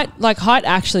 see, height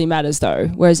actually matters though.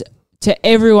 Whereas to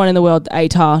everyone in the world,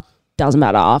 ATAR doesn't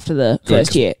matter after the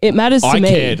first year. It matters to I me.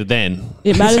 cared then.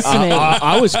 It matters to me.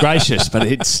 I was gracious, but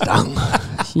it stung.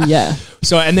 Yeah.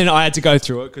 So, and then I had to go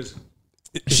through it because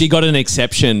she got an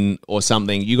exception or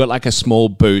something. You got like a small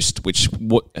boost, which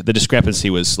the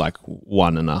discrepancy was like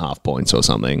 1.5 points or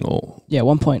something. Or Yeah,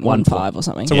 1.15 or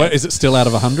something. So what, is it still out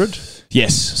of 100?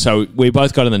 yes, so we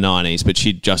both got in the 90s, but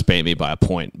she'd just beat me by a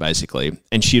point basically,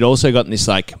 and she'd also gotten this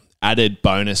like added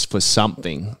bonus for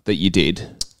something that you did.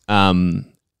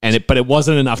 But it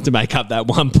wasn't enough to make up that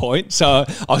 1 point. So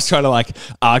I was trying to like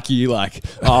argue like,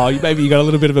 oh, maybe you got a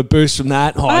little bit of a boost from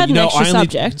that. Oh, I had an extra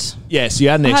subject. Yes, you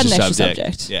had an I had extra an extra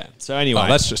subject. subject. Yeah. So anyway, Oh,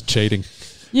 that's just cheating.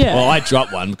 Yeah. well, I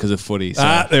dropped one because of footy.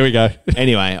 So There we go.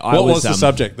 anyway, What was the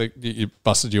subject that you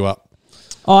busted you up?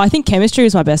 I think chemistry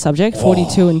was my best subject.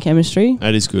 42 in chemistry.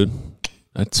 That is good.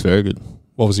 That's very good.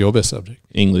 What was your best subject?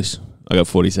 English. I got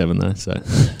 47 though. So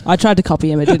I tried to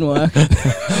copy him. It didn't work.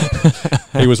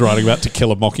 He was writing about To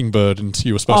Kill a Mockingbird, and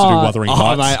you were supposed to do Wuthering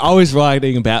Heights. mate, I was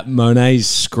writing about Monet's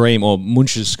Scream or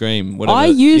Munch's Scream. Whatever. I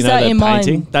used that the in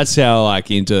painting? mine. That's how like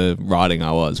into writing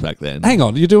I was back then. Hang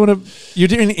on, you're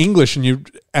doing English and you're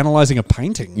analysing a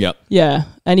painting. Yep. Yeah.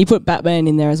 And he put Batman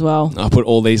in there as well. I put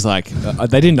all these like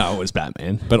they didn't know it was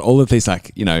Batman, but all of these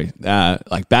like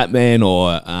like Batman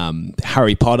or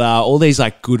Harry Potter, all these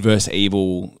like good versus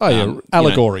evil. Oh yeah,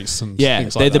 allegories and Yeah,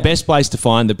 things they're like the that. best place to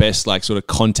find the best like sort of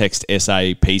context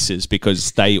essay pieces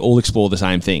because they all explore the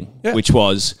same thing, Yeah. which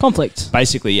was Conflict.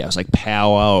 basically it was like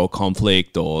power or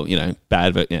conflict or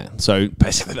bad. But yeah, so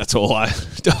basically that's all I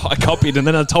copied, and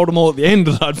then I told them all at the end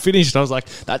that I'd finished. I was like,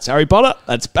 "That's Harry Potter.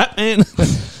 That's Batman."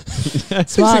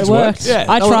 Smart, it things work. worked. Yeah.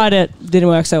 I tried it. Didn't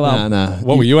work so well. no.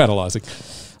 What were you analysing?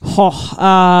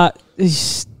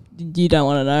 You don't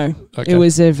want to know. Okay. It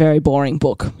was a very boring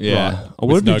book. Yeah. Right. What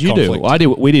With did no you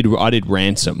conflict. do? I did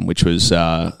Ransom, which was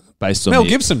based on Mel the-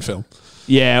 Gibson film.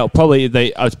 Yeah, probably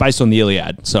it's based on the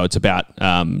Iliad, so it's about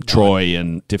Troy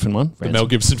and different one. The Mel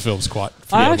Gibson film's quite.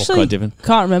 I Yeah, actually quite different.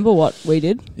 can't remember what we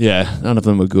did. Yeah, none of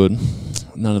them were good.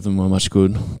 None of them were much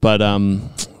good. But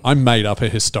I made up a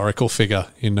historical figure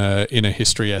in a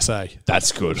history essay.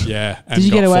 that's good. Yeah. And Did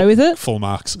you get got away with it? Full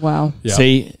marks. Wow. Yeah.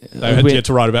 See, They had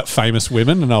to write about famous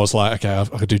women, and I was like, okay,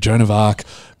 I could do Joan of Arc,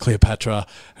 Cleopatra,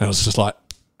 and I was just like,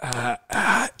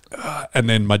 and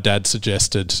then my dad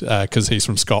suggested, because he's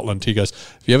from Scotland, he goes,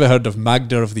 "Have you ever heard of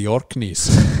Magda of the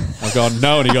Orkneys?" I've gone,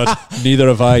 "No," and he goes, "Neither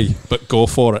have I, but go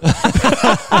for it."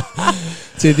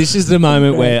 See, this is the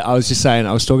moment where I was just saying,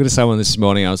 I was talking to someone this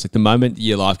morning, I was like, the moment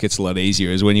your life gets a lot easier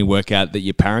is when you work out that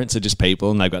your parents are just people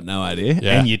and they've got no idea,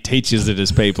 Yeah. and your teachers are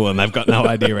just people and they've got no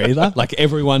idea either. Like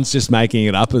everyone's just making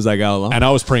it up as they go along. And I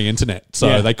was pre-internet, so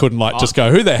Yeah. they couldn't just go,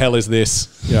 "Who the hell is this?"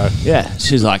 You know. Yeah,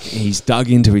 she's like, he's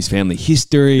dug into his family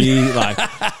history, like,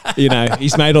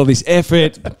 he's made all this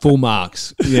effort, full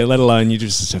marks. Yeah, let alone you're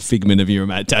just a figment of your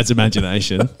dad's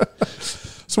imagination.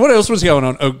 So what else was going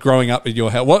on growing up in your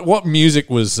house? What music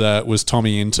was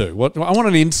Tommy into? I want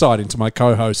an insight into my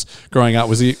co-host growing up.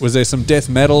 Was there some death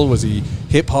metal? Was he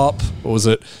hip hop? Or was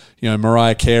it,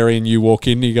 Mariah Carey and you walk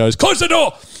in and he goes, close the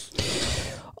door?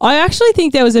 I actually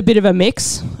think there was a bit of a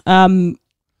mix.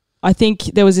 I think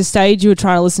there was a stage you were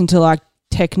trying to listen to like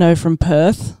techno from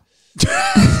Perth.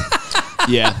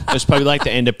 Yeah, it was probably like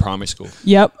the end of primary school.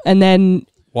 Yep, and then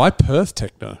why Perth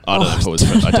techno? I don't know if it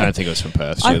was. I don't think it was from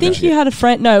Perth. I think you had a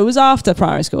friend. No, it was after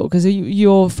primary school because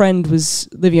your friend was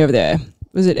living over there.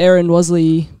 Was it Aaron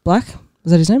Wasley Black?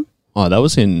 Was that his name? Oh, that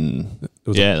was in.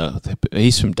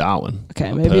 He's from Darwin.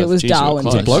 Okay, maybe it was Darwin.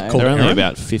 It's a bloke called They're only Aaron?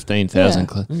 about 15,000.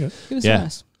 He was Yeah.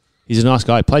 nice. He's a nice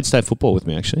guy. He played state football with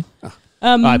me, actually.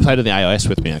 I played in the AIS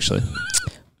with me, actually.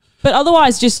 But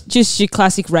otherwise, just your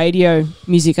classic radio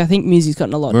music. I think music's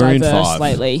gotten a lot Maroon diverse 5.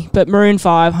 lately. But Maroon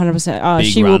 5, 100%. Big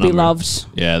She run Will Be on them. Loved.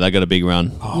 Yeah, they got a big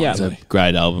run. Yeah. It's a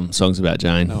great album. Songs about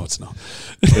Jane. No, it's not.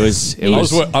 It was.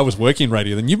 I was working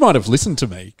radio then. You might have listened to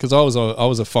me because I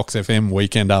was a Fox FM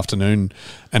weekend afternoon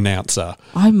announcer,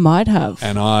 I might have.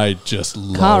 and I just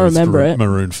remember it.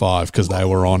 Maroon 5 because they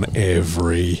were on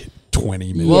every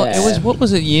 20 minutes. Well, Yeah. it was. What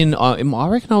was it? I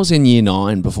reckon I was in year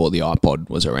 9 before the iPod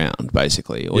was around,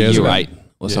 basically, or Yeah, it was year around- 8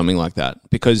 or something like that.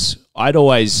 Because I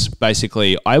was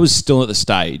still at the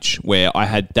stage where I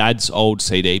had Dad's old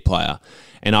CD player,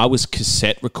 and I was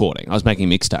cassette recording. I was making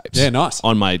mixtapes. Yeah, nice.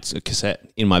 On my cassette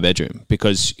in my bedroom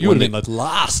because You would have been the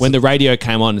last. when the radio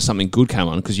came on and something good came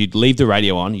on, because you'd leave the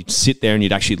radio on, you'd sit there and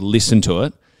you'd actually listen to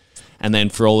it. And then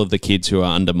for all of the kids who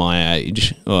are under my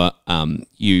age,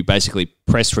 you basically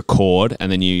press record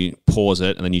and then you pause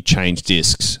it and then you change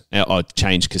discs or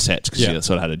change cassettes because Yeah. you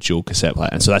sort of had a dual cassette player.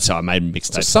 And so that's how I made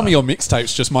mixtapes. Some of your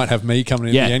mixtapes just might have me coming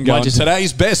in Yeah, at the end might going, just-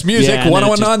 today's best music, Yeah, and then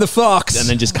 1019 it The Fox. and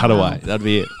then just cut away. That'd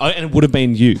be it. And it would have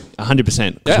been you,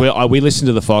 100%. Because Yeah. we listened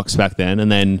to the Fox back then,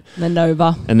 and then The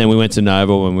Nova. we went to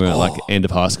Nova when we were at like end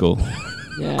of high school.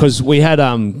 Yeah. Because we had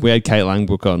Kate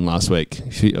Langbrook on last week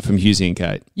from Husey and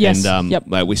Kate. Yes, And yep.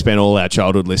 we spent all our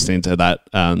childhood listening to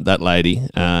that lady.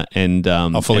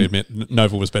 I'll fully and- admit,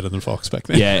 Nova was better than Fox back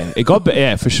then. Yeah, it got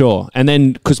for sure. And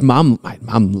then because Mum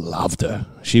loved her,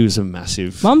 she was a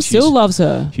massive. Mum still loves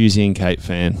her. Husey and Kate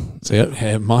fan. So,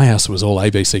 yeah, my house was all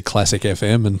ABC Classic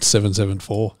FM and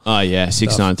 774. Oh yeah,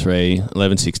 693,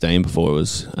 1116 before it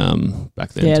was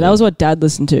back then. Yeah, too. that was what Dad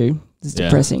listened to. It's Yeah.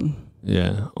 depressing.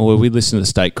 Yeah. Or we listened to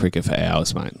state cricket for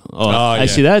hours, mate. yeah.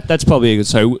 Actually, that's probably a good.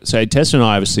 So Tessa and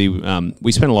I obviously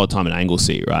we spent a lot of time in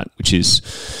Anglesea, right, which is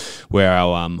where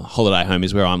our holiday home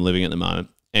is, where I'm living at the moment.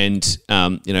 And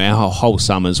our whole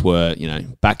summers were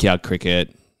backyard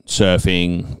cricket,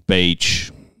 surfing,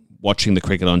 beach, watching the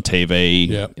cricket on TV.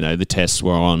 Yep. The tests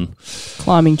were on.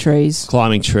 Climbing trees.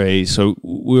 So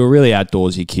we were really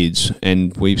outdoorsy kids,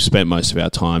 and we spent most of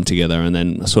our time together. And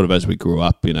then sort of as we grew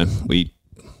up, we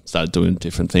started doing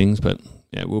different things, but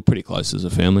yeah, we were pretty close as a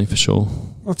family for sure.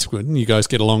 That's good. And you guys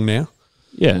get along now?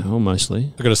 Yeah, well,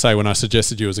 mostly. I got to say, when I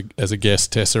suggested you as a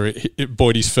guest, Tessa,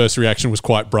 Boydie's first reaction was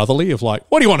quite brotherly of like,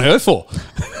 what do you want her for?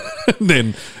 and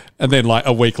then like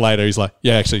a week later, he's like,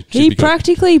 yeah, actually, she'd He be good.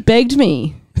 practically begged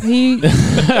me.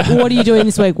 What are you doing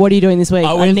this week? What are you doing this week?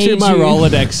 I went through need my you.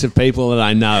 Rolodex of people that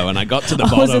I know, and I got to the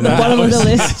I was bottom. at the bottom of the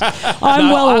list. I'm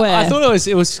No, well aware. I thought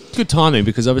it was good timing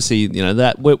because obviously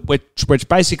that we're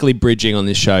basically bridging on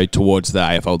this show towards the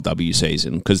AFLW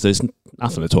season because there's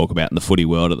nothing to talk about in the footy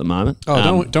world at the moment.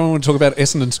 Oh, don't we want to talk about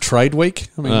Essendon's trade week?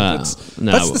 I mean, that's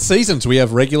the seasons. We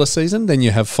have regular season, then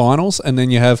you have finals, and then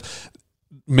you have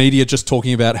media just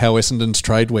talking about how Essendon's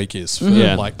trade week is for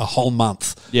like a whole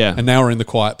month. Yeah. And now we're in the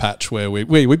quiet patch where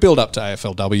we build up to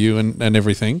AFLW and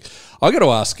everything. I got to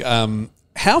ask,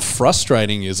 how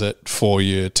frustrating is it for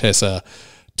you, Tessa,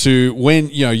 to when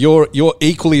you're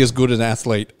equally as good an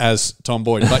athlete as Tom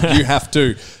Boyd, but you have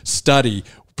to study,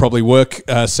 probably work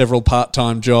several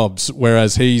part-time jobs,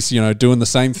 whereas he's doing the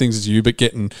same things as you but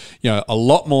getting a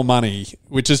lot more money,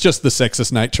 which is just the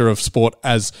sexist nature of sport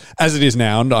as it is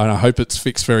now, and I hope it's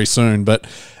fixed very soon. But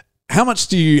how much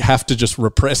do you have to just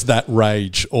repress that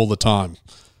rage all the time?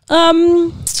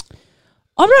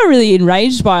 I'm not really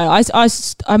enraged by it.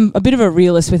 I'm a bit of a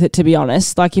realist with it, to be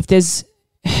honest. Like if there's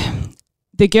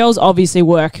the girls obviously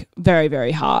work very,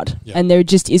 very hard, and there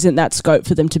just isn't that scope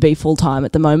for them to be full-time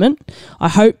at the moment. I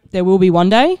hope there will be one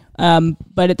day,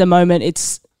 but at the moment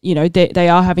it's, they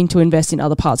are having to invest in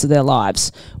other parts of their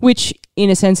lives, which in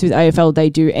a sense with AFL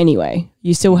they do anyway.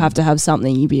 You still have to have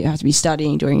something. You have to be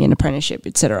studying, doing an apprenticeship,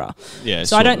 etc. Yeah.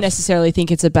 So I don't necessarily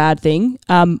think it's a bad thing.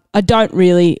 I don't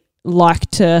really like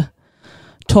to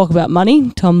talk about money.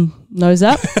 Tom knows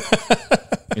that.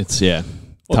 It's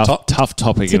Tough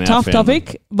topic. It's a in tough our family.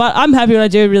 topic, but I'm happy what I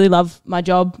do. Really love my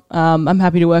job. I'm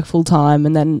happy to work full time,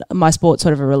 and then my sport's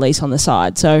sort of a release on the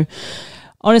side. So,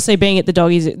 honestly, being at the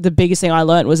Doggies, the biggest thing I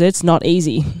learned was it's not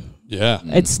easy. Yeah,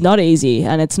 It's not easy,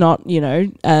 and it's not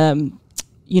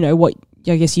what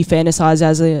I guess you fantasize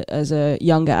as a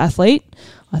younger athlete.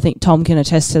 I think Tom can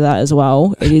attest to that as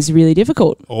well. It is really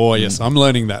difficult. Oh, yes. I'm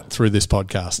learning that through this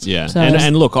podcast. Yeah. So-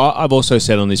 and look, I've also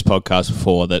said on this podcast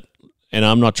before that, and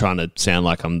I'm not trying to sound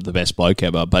like I'm the best bloke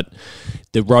ever, but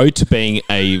the road to being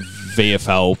a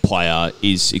VFL player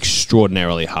is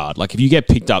extraordinarily hard. Like if you get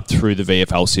picked up through the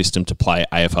VFL system to play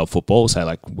AFL football, say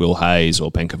like Will Hayes or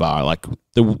Ben Cavara, like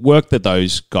the work that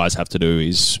those guys have to do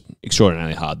is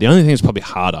extraordinarily hard. The only thing that's probably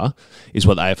harder is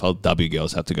what the AFLW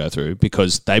girls have to go through,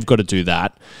 because they've got to do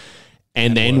that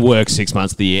and then work 6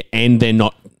 months of the year, and they're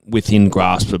not within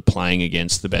grasp of playing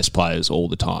against the best players all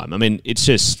the time. I mean, it's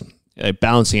just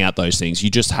balancing out those things. You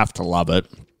just have to love it.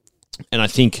 And I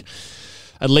think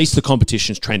at least the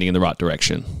competition's trending in the right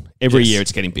direction. Every year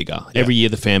it's getting bigger. Yeah. Every year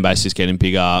the fan base is getting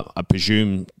bigger. I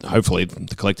presume, hopefully,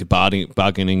 the collective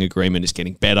bargaining agreement is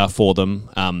getting better for them,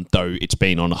 though it's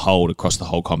been on hold across the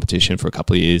whole competition for a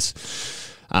couple of years.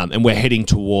 And we're heading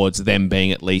towards them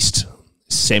being at least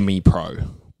semi-pro,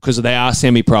 because they are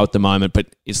semi-pro at the moment, but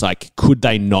it's like, could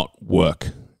they not work?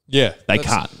 Yeah. They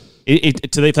can't.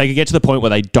 If they could get to the point where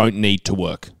they don't need to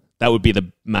work, that would be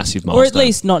the massive milestone. Or at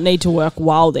least not need to work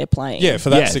while they're playing. Yeah, for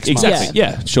that 6 months. Exactly.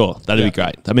 Yeah, sure. That'd be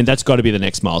great. I mean, that's got to be the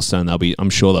next milestone. I'm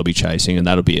sure they'll be chasing, and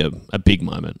that'll be a big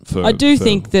moment for. I do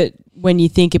think that when you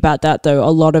think about that, though, a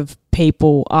lot of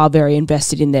people are very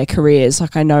invested in their careers.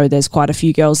 Like I know there's quite a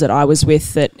few girls that I was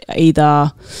with that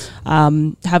either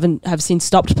have since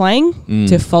stopped playing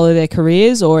to follow their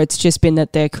careers, or it's just been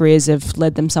that their careers have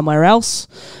led them somewhere else.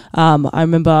 I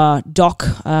remember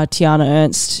Tiana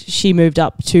Ernst. She moved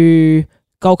up to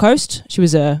Gold Coast. She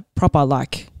was a proper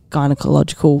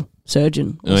gynecological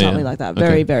surgeon or something like that.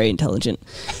 Very, very intelligent.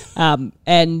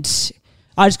 And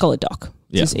I just call her Doc.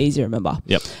 It's just easy to remember.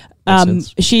 Yep.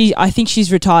 I think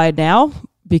she's retired now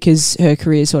because her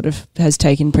career sort of has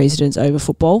taken precedence over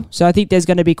football. So I think there's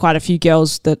going to be quite a few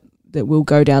girls that will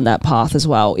go down that path as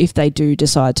well if they do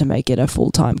decide to make it a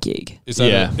full-time gig. Is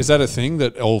that a thing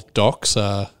that all docs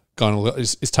are?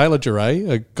 Is Taylor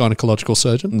Duray a gynecological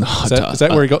surgeon? No, is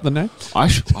that where he got the name? I'm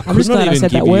just glad I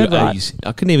said that word right.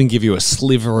 I couldn't even give you a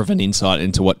sliver of an insight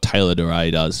into what Taylor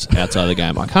Duray does outside the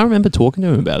game. I can't remember talking to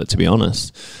him about it, to be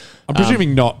honest. I'm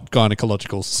presuming not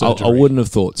gynecological surgery. I wouldn't have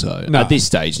thought so. No. At this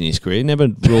stage in his career, never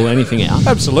rule anything out.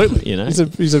 Absolutely. You know,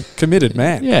 he's a committed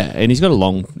man. Yeah, and he's got a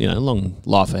long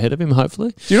life ahead of him,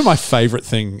 hopefully. Do you know my favourite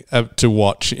thing to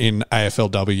watch in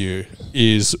AFLW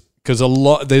is, because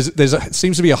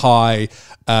seems to be a high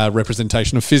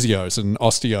representation of physios and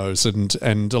osteos,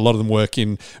 and a lot of them work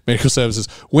in medical services.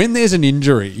 When there's an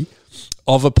injury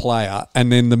of a player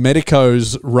and then the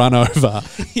medicos run over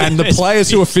and the players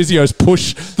who are physios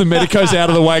push the medicos out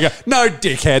of the way and go, no,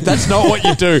 dickhead, that's not what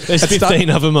you do. There's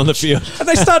 15 of them on the field. And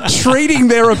they start treating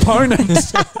their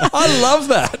opponents. I love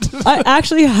that. I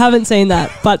actually haven't seen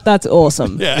that, but that's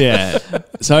awesome. Yeah.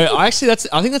 So I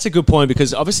think that's a good point,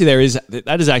 because obviously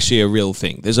that is actually a real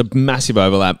thing. There's a massive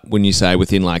overlap when you say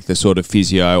within like the sort of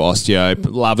physio, osteo,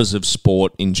 lovers of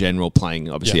sport in general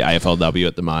playing obviously AFLW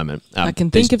at the moment. I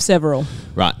can think of several.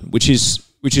 Right, which is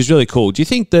really cool. Do you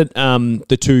think that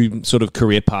the two sort of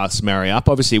career paths marry up?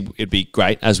 Obviously, it'd be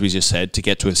great, as we just said, to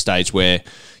get to a stage where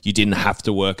you didn't have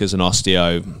to work as an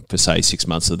osteo for, say, 6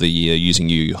 months of the year, using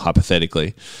you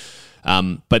hypothetically.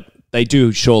 But they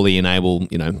do surely enable,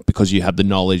 because you have the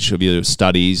knowledge of your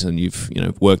studies and you've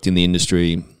worked in the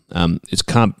industry, it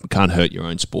can't hurt your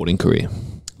own sporting career.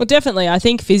 Well, definitely. I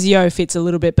think physio fits a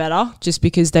little bit better just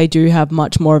because they do have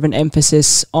much more of an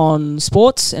emphasis on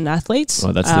sports and athletes.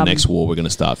 Well, that's the next war we're going to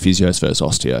start. Physios versus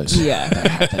osteos. Yeah.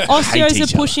 Osteos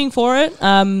are pushing for it.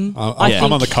 I'm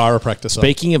on the chiropractor side.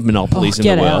 Speaking of monopolies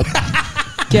in the world.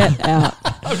 Get out.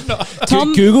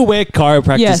 Tom, Google where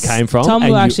chiropractors came from. Tom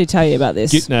will actually tell you about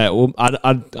this.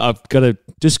 I've got to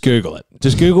just Google it.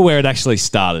 Just Google where it actually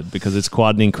started, because it's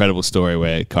quite an incredible story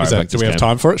where chiropractors do we have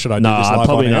time for it? Should I do this live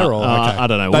probably on air? not. Or, okay. I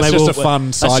don't know. That's just a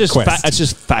fun side quest. Let's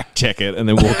just fact check it and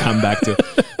then we'll come back to it.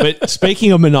 But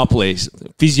speaking of monopolies,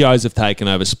 physios have taken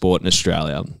over sport in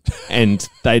Australia, and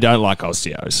they don't like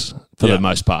osteos for the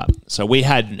most part. So we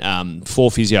had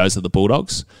 4 physios at the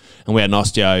Bulldogs, and we had an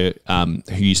osteo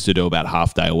who used to do about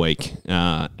half day a week,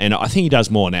 and I think he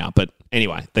does more now. But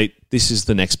anyway, this is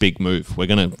the next big move. We're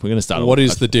gonna start. What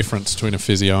is the difference between a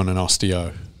physio and an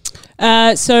osteo?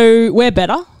 So we're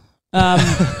better.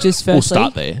 Just firstly, we'll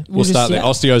start there. We'll start there.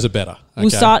 Osteos are better. Okay.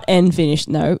 We'll start and finish.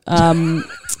 No.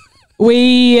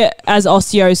 We, as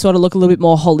osteos, sort of look a little bit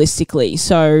more holistically.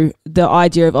 So the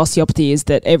idea of osteopathy is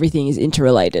that everything is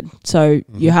interrelated. So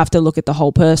you have to look at the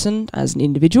whole person as an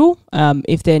individual.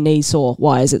 If their knee's sore,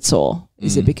 why is it sore?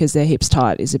 Is it because their hip's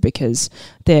tight? Is it because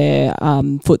their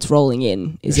foot's rolling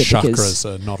in? Is it chakras because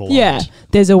are not aligned? Yeah,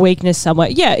 there's a weakness somewhere.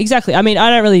 Yeah, exactly. I mean, I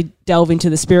don't really delve into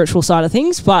the spiritual side of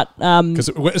things, but because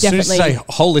as soon as you say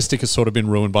holistic, has sort of been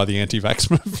ruined by the anti-vax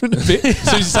movement a bit. As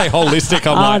soon as you say holistic,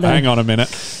 I'm like, hang on a minute.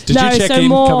 Did you check in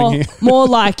coming here? More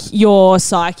like your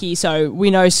psyche. So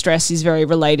we know stress is very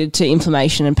related to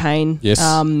inflammation and pain. Yes.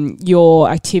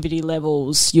 Your activity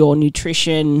levels, your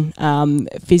nutrition,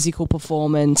 physical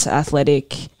performance, athletic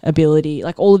ability,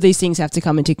 like all of these things have to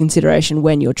come into consideration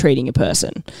when you're treating a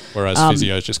person. Whereas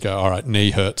physios just go, all right,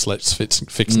 knee hurts, let's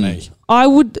fix knee. I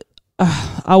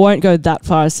won't go that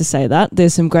far as to say that.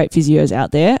 There's some great physios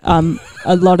out there.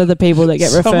 A lot of the people that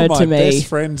get referred to me, some of my best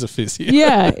friends are physios.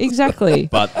 Yeah, exactly.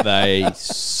 But they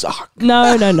suck.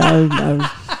 No.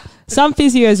 Some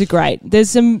physios are great. There's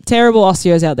some terrible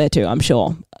osteos out there too, I'm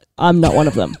sure. I'm not one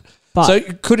of them. But so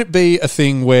could it be a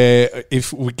thing where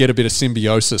if we get a bit of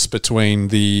symbiosis between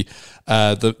the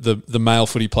male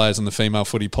footy players and the female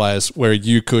footy players, where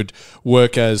you could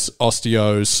work as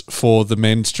osteos for the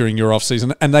men's during your off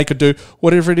season, and they could do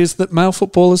whatever it is that male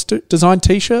footballers do, design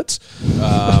T-shirts?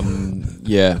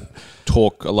 Yeah.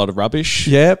 Talk a lot of rubbish.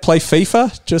 Yeah, play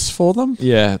FIFA just for them.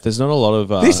 Yeah, there's not a lot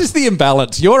of. This is the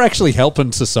imbalance. You're actually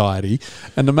helping society,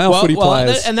 and the male footy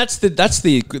players. And that's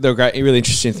the great, really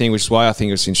interesting thing, which is why I think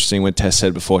it was interesting when Tess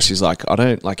said before. She's like,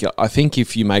 I think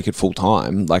if you make it full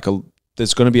time,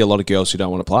 there's going to be a lot of girls who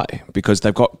don't want to play because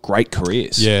they've got great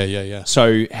careers. Yeah.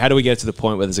 So how do we get to the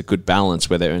point where there's a good balance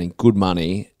where they're earning good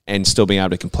money and still being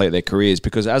able to complete their careers?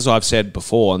 Because as I've said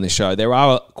before on this show, there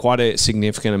are quite a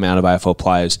significant amount of AFL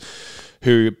players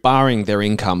who, barring their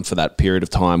income for that period of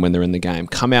time when they're in the game,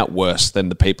 come out worse than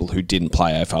the people who didn't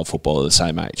play AFL football at the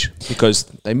same age because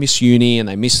they miss uni and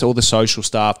they miss all the social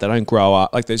stuff. They don't grow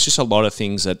up. Like, there's just a lot of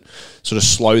things that sort of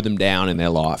slow them down in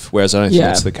their life, whereas I don't think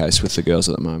that's the case with the girls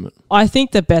at the moment. I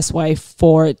think the best way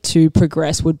for it to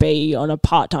progress would be on a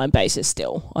part-time basis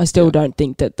still. I still don't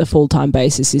think that the full-time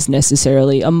basis is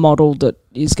necessarily a model that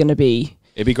is going to be...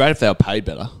 It'd be great if they were paid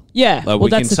better. Yeah. Like, we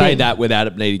can say that without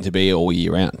it needing to be all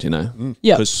year round, you know?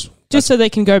 Yeah. Just so they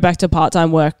can go back to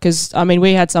part-time work. Because, I mean,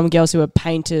 we had some girls who were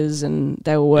painters and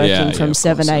they were working from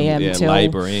 7 a.m. till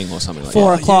labouring or something like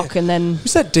 4 o'clock. And then...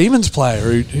 Who's that Demons player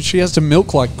who she has to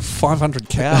milk like 500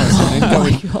 cows and then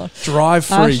go and drive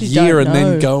for a year and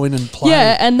then go in and play?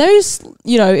 Yeah, and those,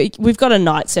 you know, we've got a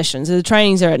night session. So the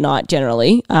trainings are at night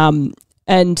generally.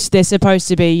 And they're supposed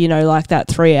to be, you know, like that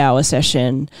 3-hour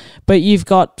session, but you've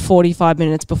got 45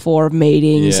 minutes before of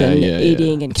meetings and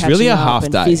eating and it's catching really a up half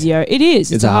and day. physio. It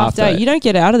is. It's a half day. You don't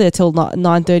get out of there till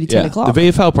 9:30, 10 o'clock. The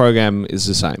VFL program is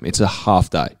the same. It's a half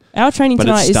day. Our training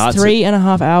tonight is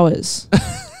 3.5 hours. Do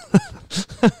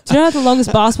you know how the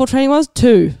longest basketball training was?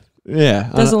 2. Yeah.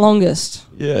 That's the longest.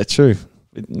 Yeah, true.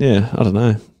 Yeah, I don't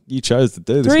know. You chose to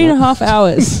do this. 3.5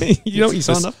 hours. You know what you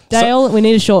signed up? Dale, we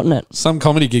need to shorten it. Some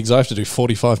comedy gigs I have to do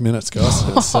 45 minutes, guys.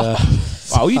 It's,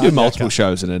 well, you do multiple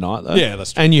shows in a night, though. Yeah,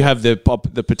 that's true. And you have the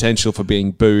potential for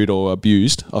being booed or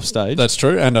abused off stage. That's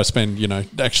true. And I spend,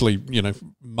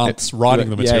 months writing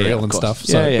the material and stuff.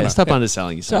 So, Stop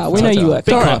underselling yourself. We know you work.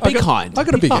 Be kind. I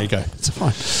got a big ego. It's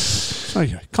fine.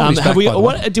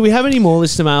 Do we have any more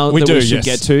listener mail we should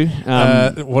get to?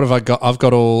 What have I got?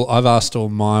 I've asked all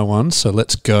my ones, so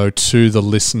let's go to the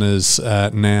listeners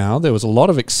now. There was a lot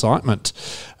of excitement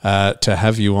to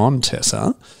have you on,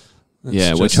 Tessa.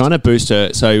 We're trying to boost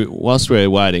her. So whilst we're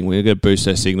waiting, we're going to boost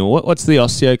her signal. What's the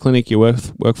osteo clinic you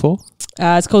work for?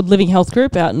 It's called Living Health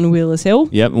Group out in Wheelers Hill.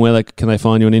 Yep, and where can they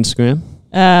find you on Instagram?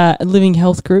 Living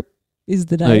Health Group is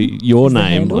the name. No, your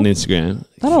name on Instagram.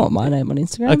 I don't want my name on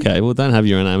Instagram. Okay, well, don't have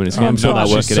your name on Instagram. I'm sure they'll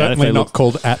work it out. Certainly not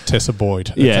called @Tessa Boyd.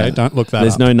 Okay? Yeah, don't look that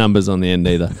There's up. no numbers on the end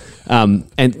either. And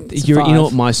you know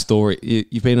what, my story,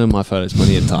 you've been on my photos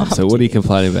plenty of times, so what are you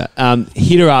complaining about?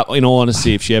 Hit her up, in all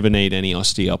honesty, if she ever need any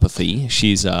osteopathy.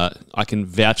 She's, I can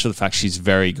vouch for the fact she's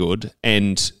very good,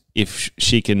 and if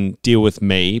she can deal with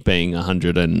me being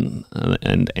 100 and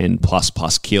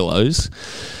plus kilos,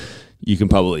 you can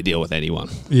probably deal with anyone.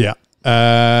 Yeah.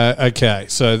 Okay,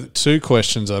 so 2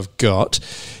 questions I've got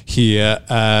here.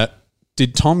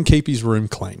 Did Tom keep his room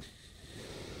clean?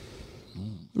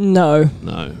 No.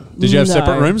 Did you have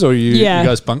separate rooms, or you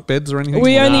guys bunk beds or anything?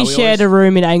 We only shared a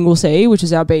room in Anglesea, which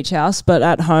is our beach house, but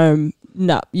at home,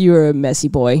 you were a messy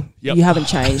boy. Yep. You haven't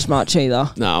changed much either.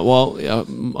 No, well,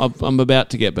 I'm about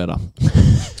to get better.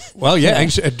 Well, yeah,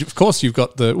 actually, of course you've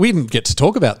got we didn't get to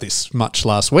talk about this much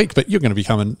last week, but you're going to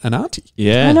become an auntie.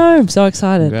 Yeah. I know. I'm so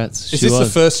excited. Congrats. Is this the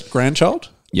first grandchild?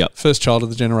 Yep. First child of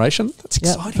the generation? That's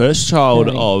Yep. exciting. First child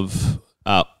Very. of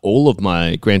all of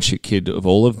my kid of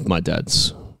all of my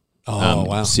dad's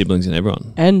Wow. siblings and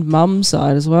everyone. And mum's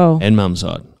side as well. And mum's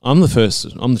side. I'm the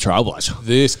trailblazer.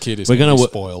 This kid is We're going to gonna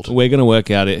be spoiled. We're gonna work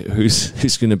out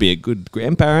who's going to be a good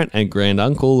grandparent and grand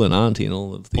uncle and auntie and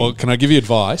all of the. Well, can I give you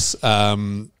advice?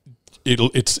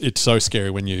 It's so scary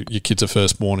when your kids are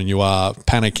first born and you are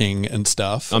panicking and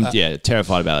stuff. I'm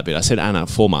terrified about that bit. I said Anna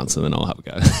 4 months and then I'll have a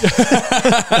go.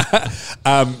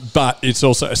 But it's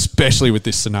also, especially with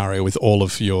this scenario, with all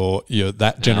of your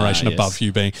that generation yes. above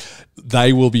you being,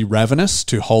 they will be ravenous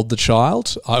to hold the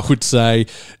child. I would say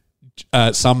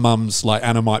some mums like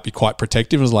Anna might be quite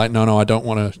protective. It's like, no, I don't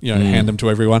want to hand them to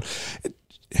everyone.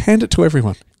 Hand it to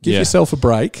everyone. Give yourself a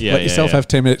break. Let yourself have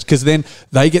 10 minutes, because then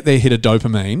they get their hit of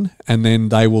dopamine and then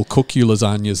they will cook you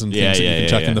lasagnas and things that you can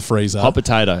chuck in the freezer. Hot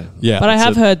potato. Yeah. But I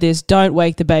have heard this: don't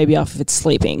wake the baby up if it's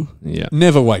sleeping. Yeah.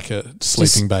 Never wake a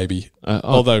sleeping baby.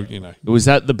 Although, Was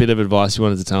that the bit of advice you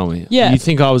wanted to tell me? Yeah. You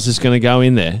think I was just going to go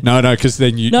in there? No, because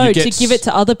then you No, get to give it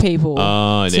to other people.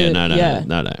 Oh,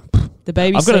 no. The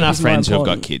baby. I've got enough friends who have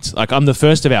got kids. Like, I'm the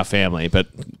first of our family,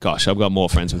 but gosh, I've got more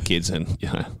friends with kids, and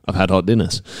I've had hot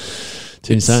dinners. It's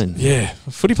insane. Yeah,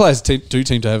 footy players do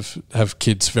seem to have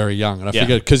kids very young, and I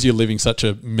figure because you're living such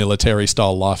a military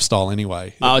style lifestyle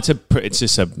anyway. Oh, it's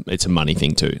a money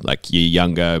thing too. Like, you're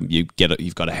younger, you've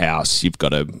got a house, you've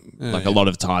got a lot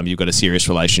of time, you've got a serious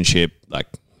relationship. Like,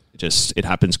 it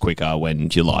happens quicker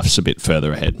when your life's a bit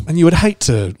further ahead. And you would hate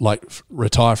to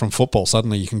retire from football.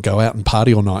 Suddenly you can go out and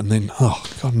party all night, and then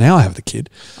now I have the kid.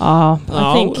 I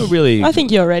think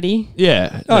you're ready.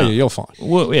 Yeah. Yeah, you're fine.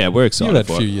 Well, yeah, we're excited. You've had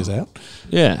for a few it. years out.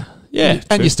 Yeah. Yeah. And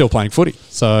true. you're still playing footy.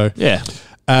 So Yeah.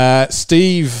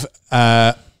 Steve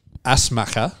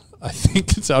Asmacher, I think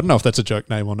I don't know if that's a joke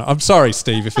name or not. I'm sorry,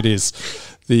 Steve, if it is.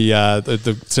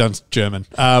 The sounds German.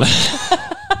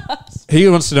 He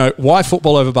wants to know, why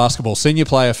football over basketball? Seen you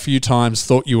play a few times,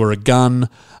 thought you were a gun.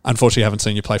 Unfortunately, haven't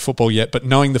seen you play football yet, but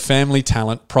knowing the family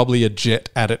talent, probably a Jet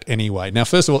at it anyway. Now,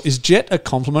 first of all, is Jet a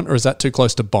compliment or is that too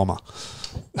close to bomber?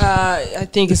 I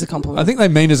think it's a compliment. I think they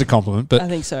mean as a compliment, but I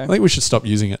think so. I think we should stop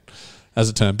using it as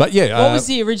a term. But yeah. What was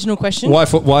the original question? Why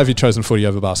have you chosen footy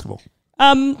over basketball?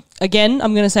 Again,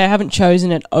 I'm going to say I haven't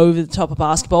chosen it over the top of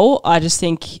basketball. I just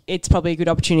think it's probably a good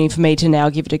opportunity for me to now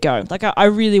give it a go. Like, I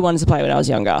really wanted to play when I was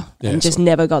younger and just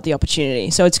never got the opportunity.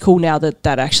 So it's cool now that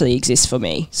actually exists for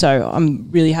me. So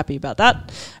I'm really happy about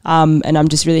that. And I'm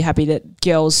just really happy that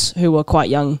girls who are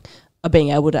quite young are being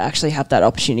able to actually have that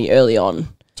opportunity early on.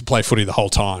 To play footy the whole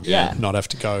time. Yeah. Not have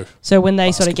to go. So when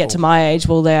they sort of get to my age,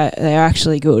 well, they're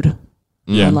actually good.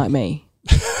 Yeah. Unlike me.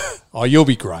 Oh, you'll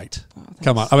be great.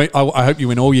 Come on. I mean, I hope you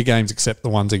win all your games except the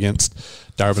ones against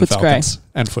Darebin Footscray. Falcons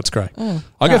and Footscray.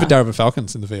 I'll go for Darebin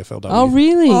Falcons in the VFLW. Oh,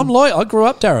 really? I'm loyal. I grew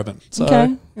up Darebin. So,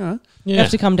 Okay. You have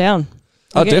to come down.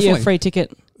 I'll get you a definitely. free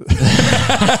ticket.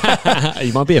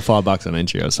 You might be a $5 on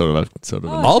entry.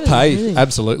 I'll pay. really?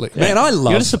 Absolutely. Man, I love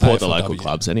You got to support the AFLW. local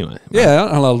clubs anyway. Yeah,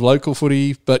 I love local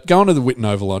footy, but going to the Whitten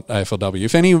Oval on AFLW,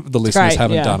 if any of the listeners great,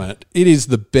 haven't yeah. done it, it is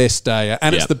the best day.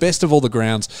 And it's Yeah. the best of all the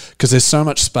grounds because there's so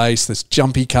much space, there's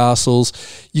jumpy castles.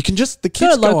 You can just, the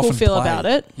kids Got a go off local and feel play. about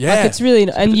it. Yeah. Like, it's really,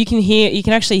 and you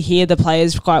can actually hear the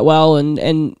players quite well,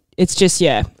 and it's just,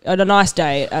 on a nice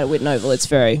day at Whitten Oval, it's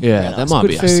very Yeah, very that nice. might Good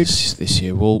be food. us this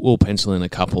year. We'll pencil in a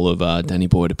couple of Danny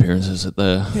Boyd appearances at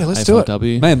the Yeah, let's AFLW. do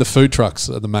it. Man, the food trucks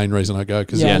are the main reason I go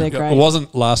because Yeah, they're great. it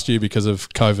wasn't last year because of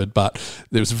COVID, but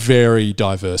it was very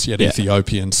diverse. You had Yeah.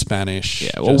 Ethiopian, Spanish.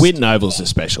 Yeah, well, Whitten Oval's a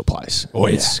special place. Oh,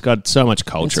 yeah. It's got so much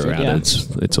culture It's good, around yeah.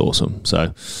 it. It's awesome.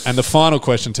 So, And the final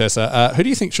question, Tessa, who do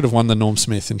you think should have won the Norm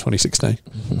Smith in 2016?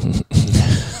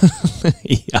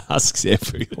 he asks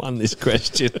everyone this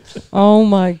question. Oh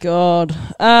my god.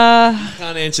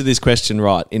 Can't answer this question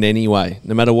right in any way.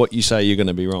 No matter what you say, you're going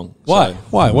to be wrong. Why? So-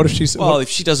 Why? What if she's... Well, if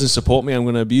she doesn't support me, I'm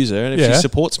going to abuse her. And if Yeah. she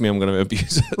supports me, I'm going to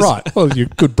abuse her. right. Well, you're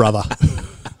a good brother.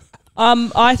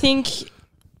 I think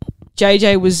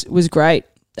JJ was great.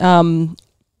 I'm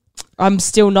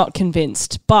still not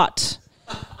convinced, but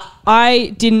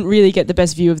I didn't really get the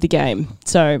best view of the game,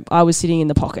 so I was sitting in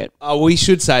the pocket. We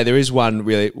should say there is one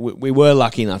really. We were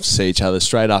lucky enough to see each other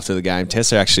straight after the game.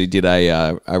 Tessa actually did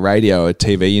a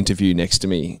TV interview next to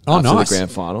me after nice. the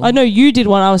grand final. I know you did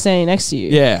one. I was standing next to you.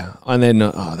 Yeah, and then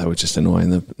they were just annoying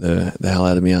the hell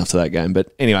out of me after that game.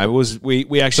 But anyway, it was we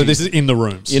So actually this is in the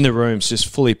rooms. in the rooms, just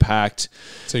fully packed.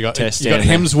 So you got Test you got down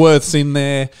there. Hemsworth's in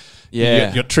there. Yeah.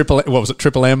 You got Triple. What was it?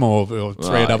 Triple M or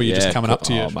 3AW just coming up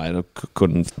to you? Oh, mate, I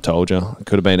couldn't have told you. It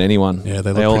could have been anyone. Yeah,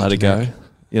 they look all pretty had to go. generic.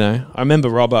 You know, I remember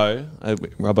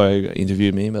Robbo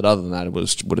interviewed me, but other than that,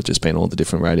 would have just been all the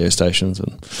different radio stations,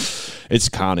 and it's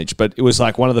carnage. But it was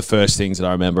like one of the first things that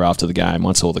I remember after the game.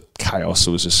 Once all the chaos,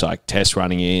 it was just like Tess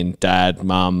running in, Dad,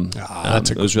 Mum.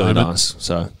 It was really nice.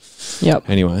 So,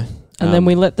 Anyway, and then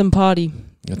we let them party.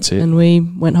 That's it. And we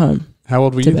went home. How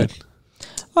old were you then?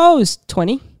 I was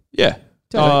 20. Yeah,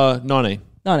 19.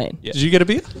 19. Yeah. Did you get a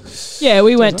beer? Yeah,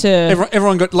 we went to...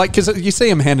 Everyone got, like, because you see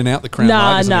them handing out the Crown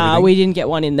Lagers and everything. we didn't get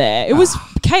one in there. It was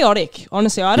chaotic,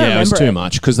 honestly. I don't remember it was too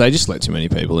much because they just let too many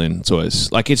people in. It's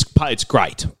always, like, it's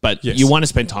great, but you want to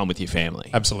spend time with your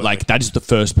family. Absolutely. Like, that is the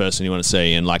first person you want to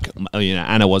see, and, like, you know,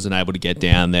 Anna wasn't able to get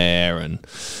down there, and...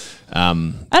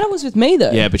 Anna was with me, though.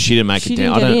 Yeah, but she didn't make it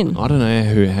down. I don't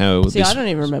know how... See, I don't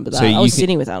even remember that. So I was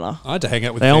sitting with Anna. I had to hang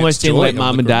out with They almost didn't let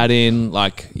Mum and Dad in.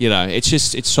 Like, you know,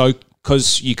 it's so...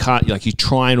 Because you can't, like, you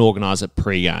try and organise it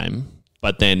pre-game,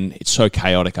 but then it's so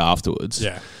chaotic afterwards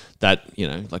that, you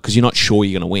know, like, because you're not sure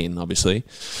you're going to win, obviously,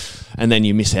 and then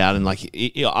you miss out. And, like,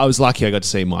 I was lucky I got to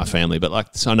see my family, but, like,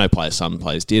 so I know some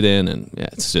players didn't, and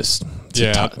it's just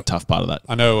a tough part of that.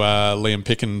 I know Liam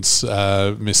Pickens,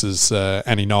 Mrs.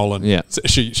 Annie Nolan. Yeah,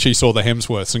 she saw the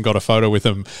Hemsworths and got a photo with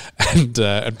them and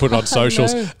put it on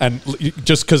socials. And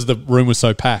just because the room was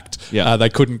so packed, they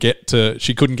couldn't get to.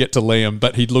 She couldn't get to Liam,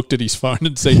 but he looked at his phone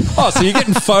and said, "Oh, so you're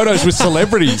getting photos with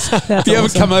celebrities? If you ever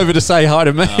come over to say hi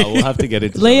to me?" We'll have to get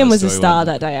into. Liam was a star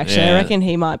that day. Actually, I reckon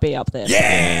he might be up there.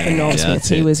 For Noel Smith,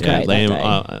 he was great Liam,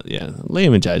 that day.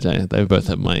 Liam and JJ, they both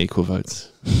have my equal votes.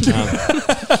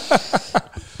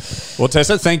 Well,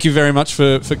 Tessa, thank you very much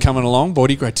for coming along.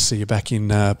 Bordy, great to see you back in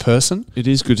person. It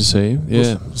is good to see you.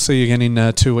 Yeah. We'll see you again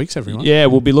in 2 weeks, everyone. Yeah,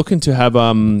 we'll be looking to have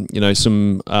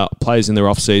some players in their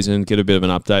off season, get a bit of an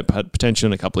update, potentially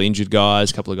on a couple of injured guys,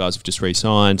 a couple of guys have just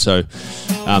re-signed. So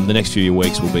the next few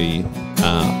weeks will be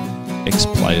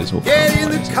ex-players. Get in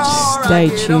the car, Stay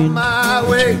I tuned.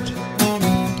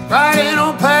 Riding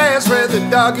on past where the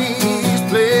doggies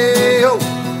play.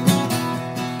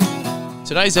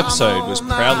 Today's episode was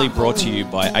proudly brought to you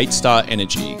by 8-Star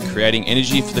Energy, creating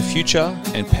energy for the future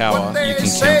and power you can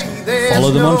count on.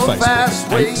 Follow them on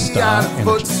Facebook, 8-Star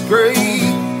Energy.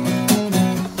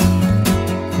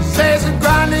 Says a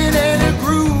grinding and a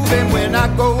grooving when I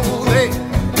go there.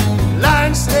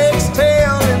 Lion snake's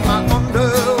tail in my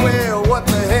underwear. What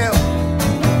the hell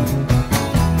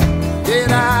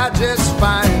did I just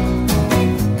find?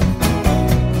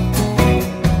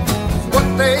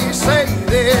 What they say,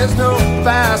 there's no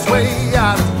fast way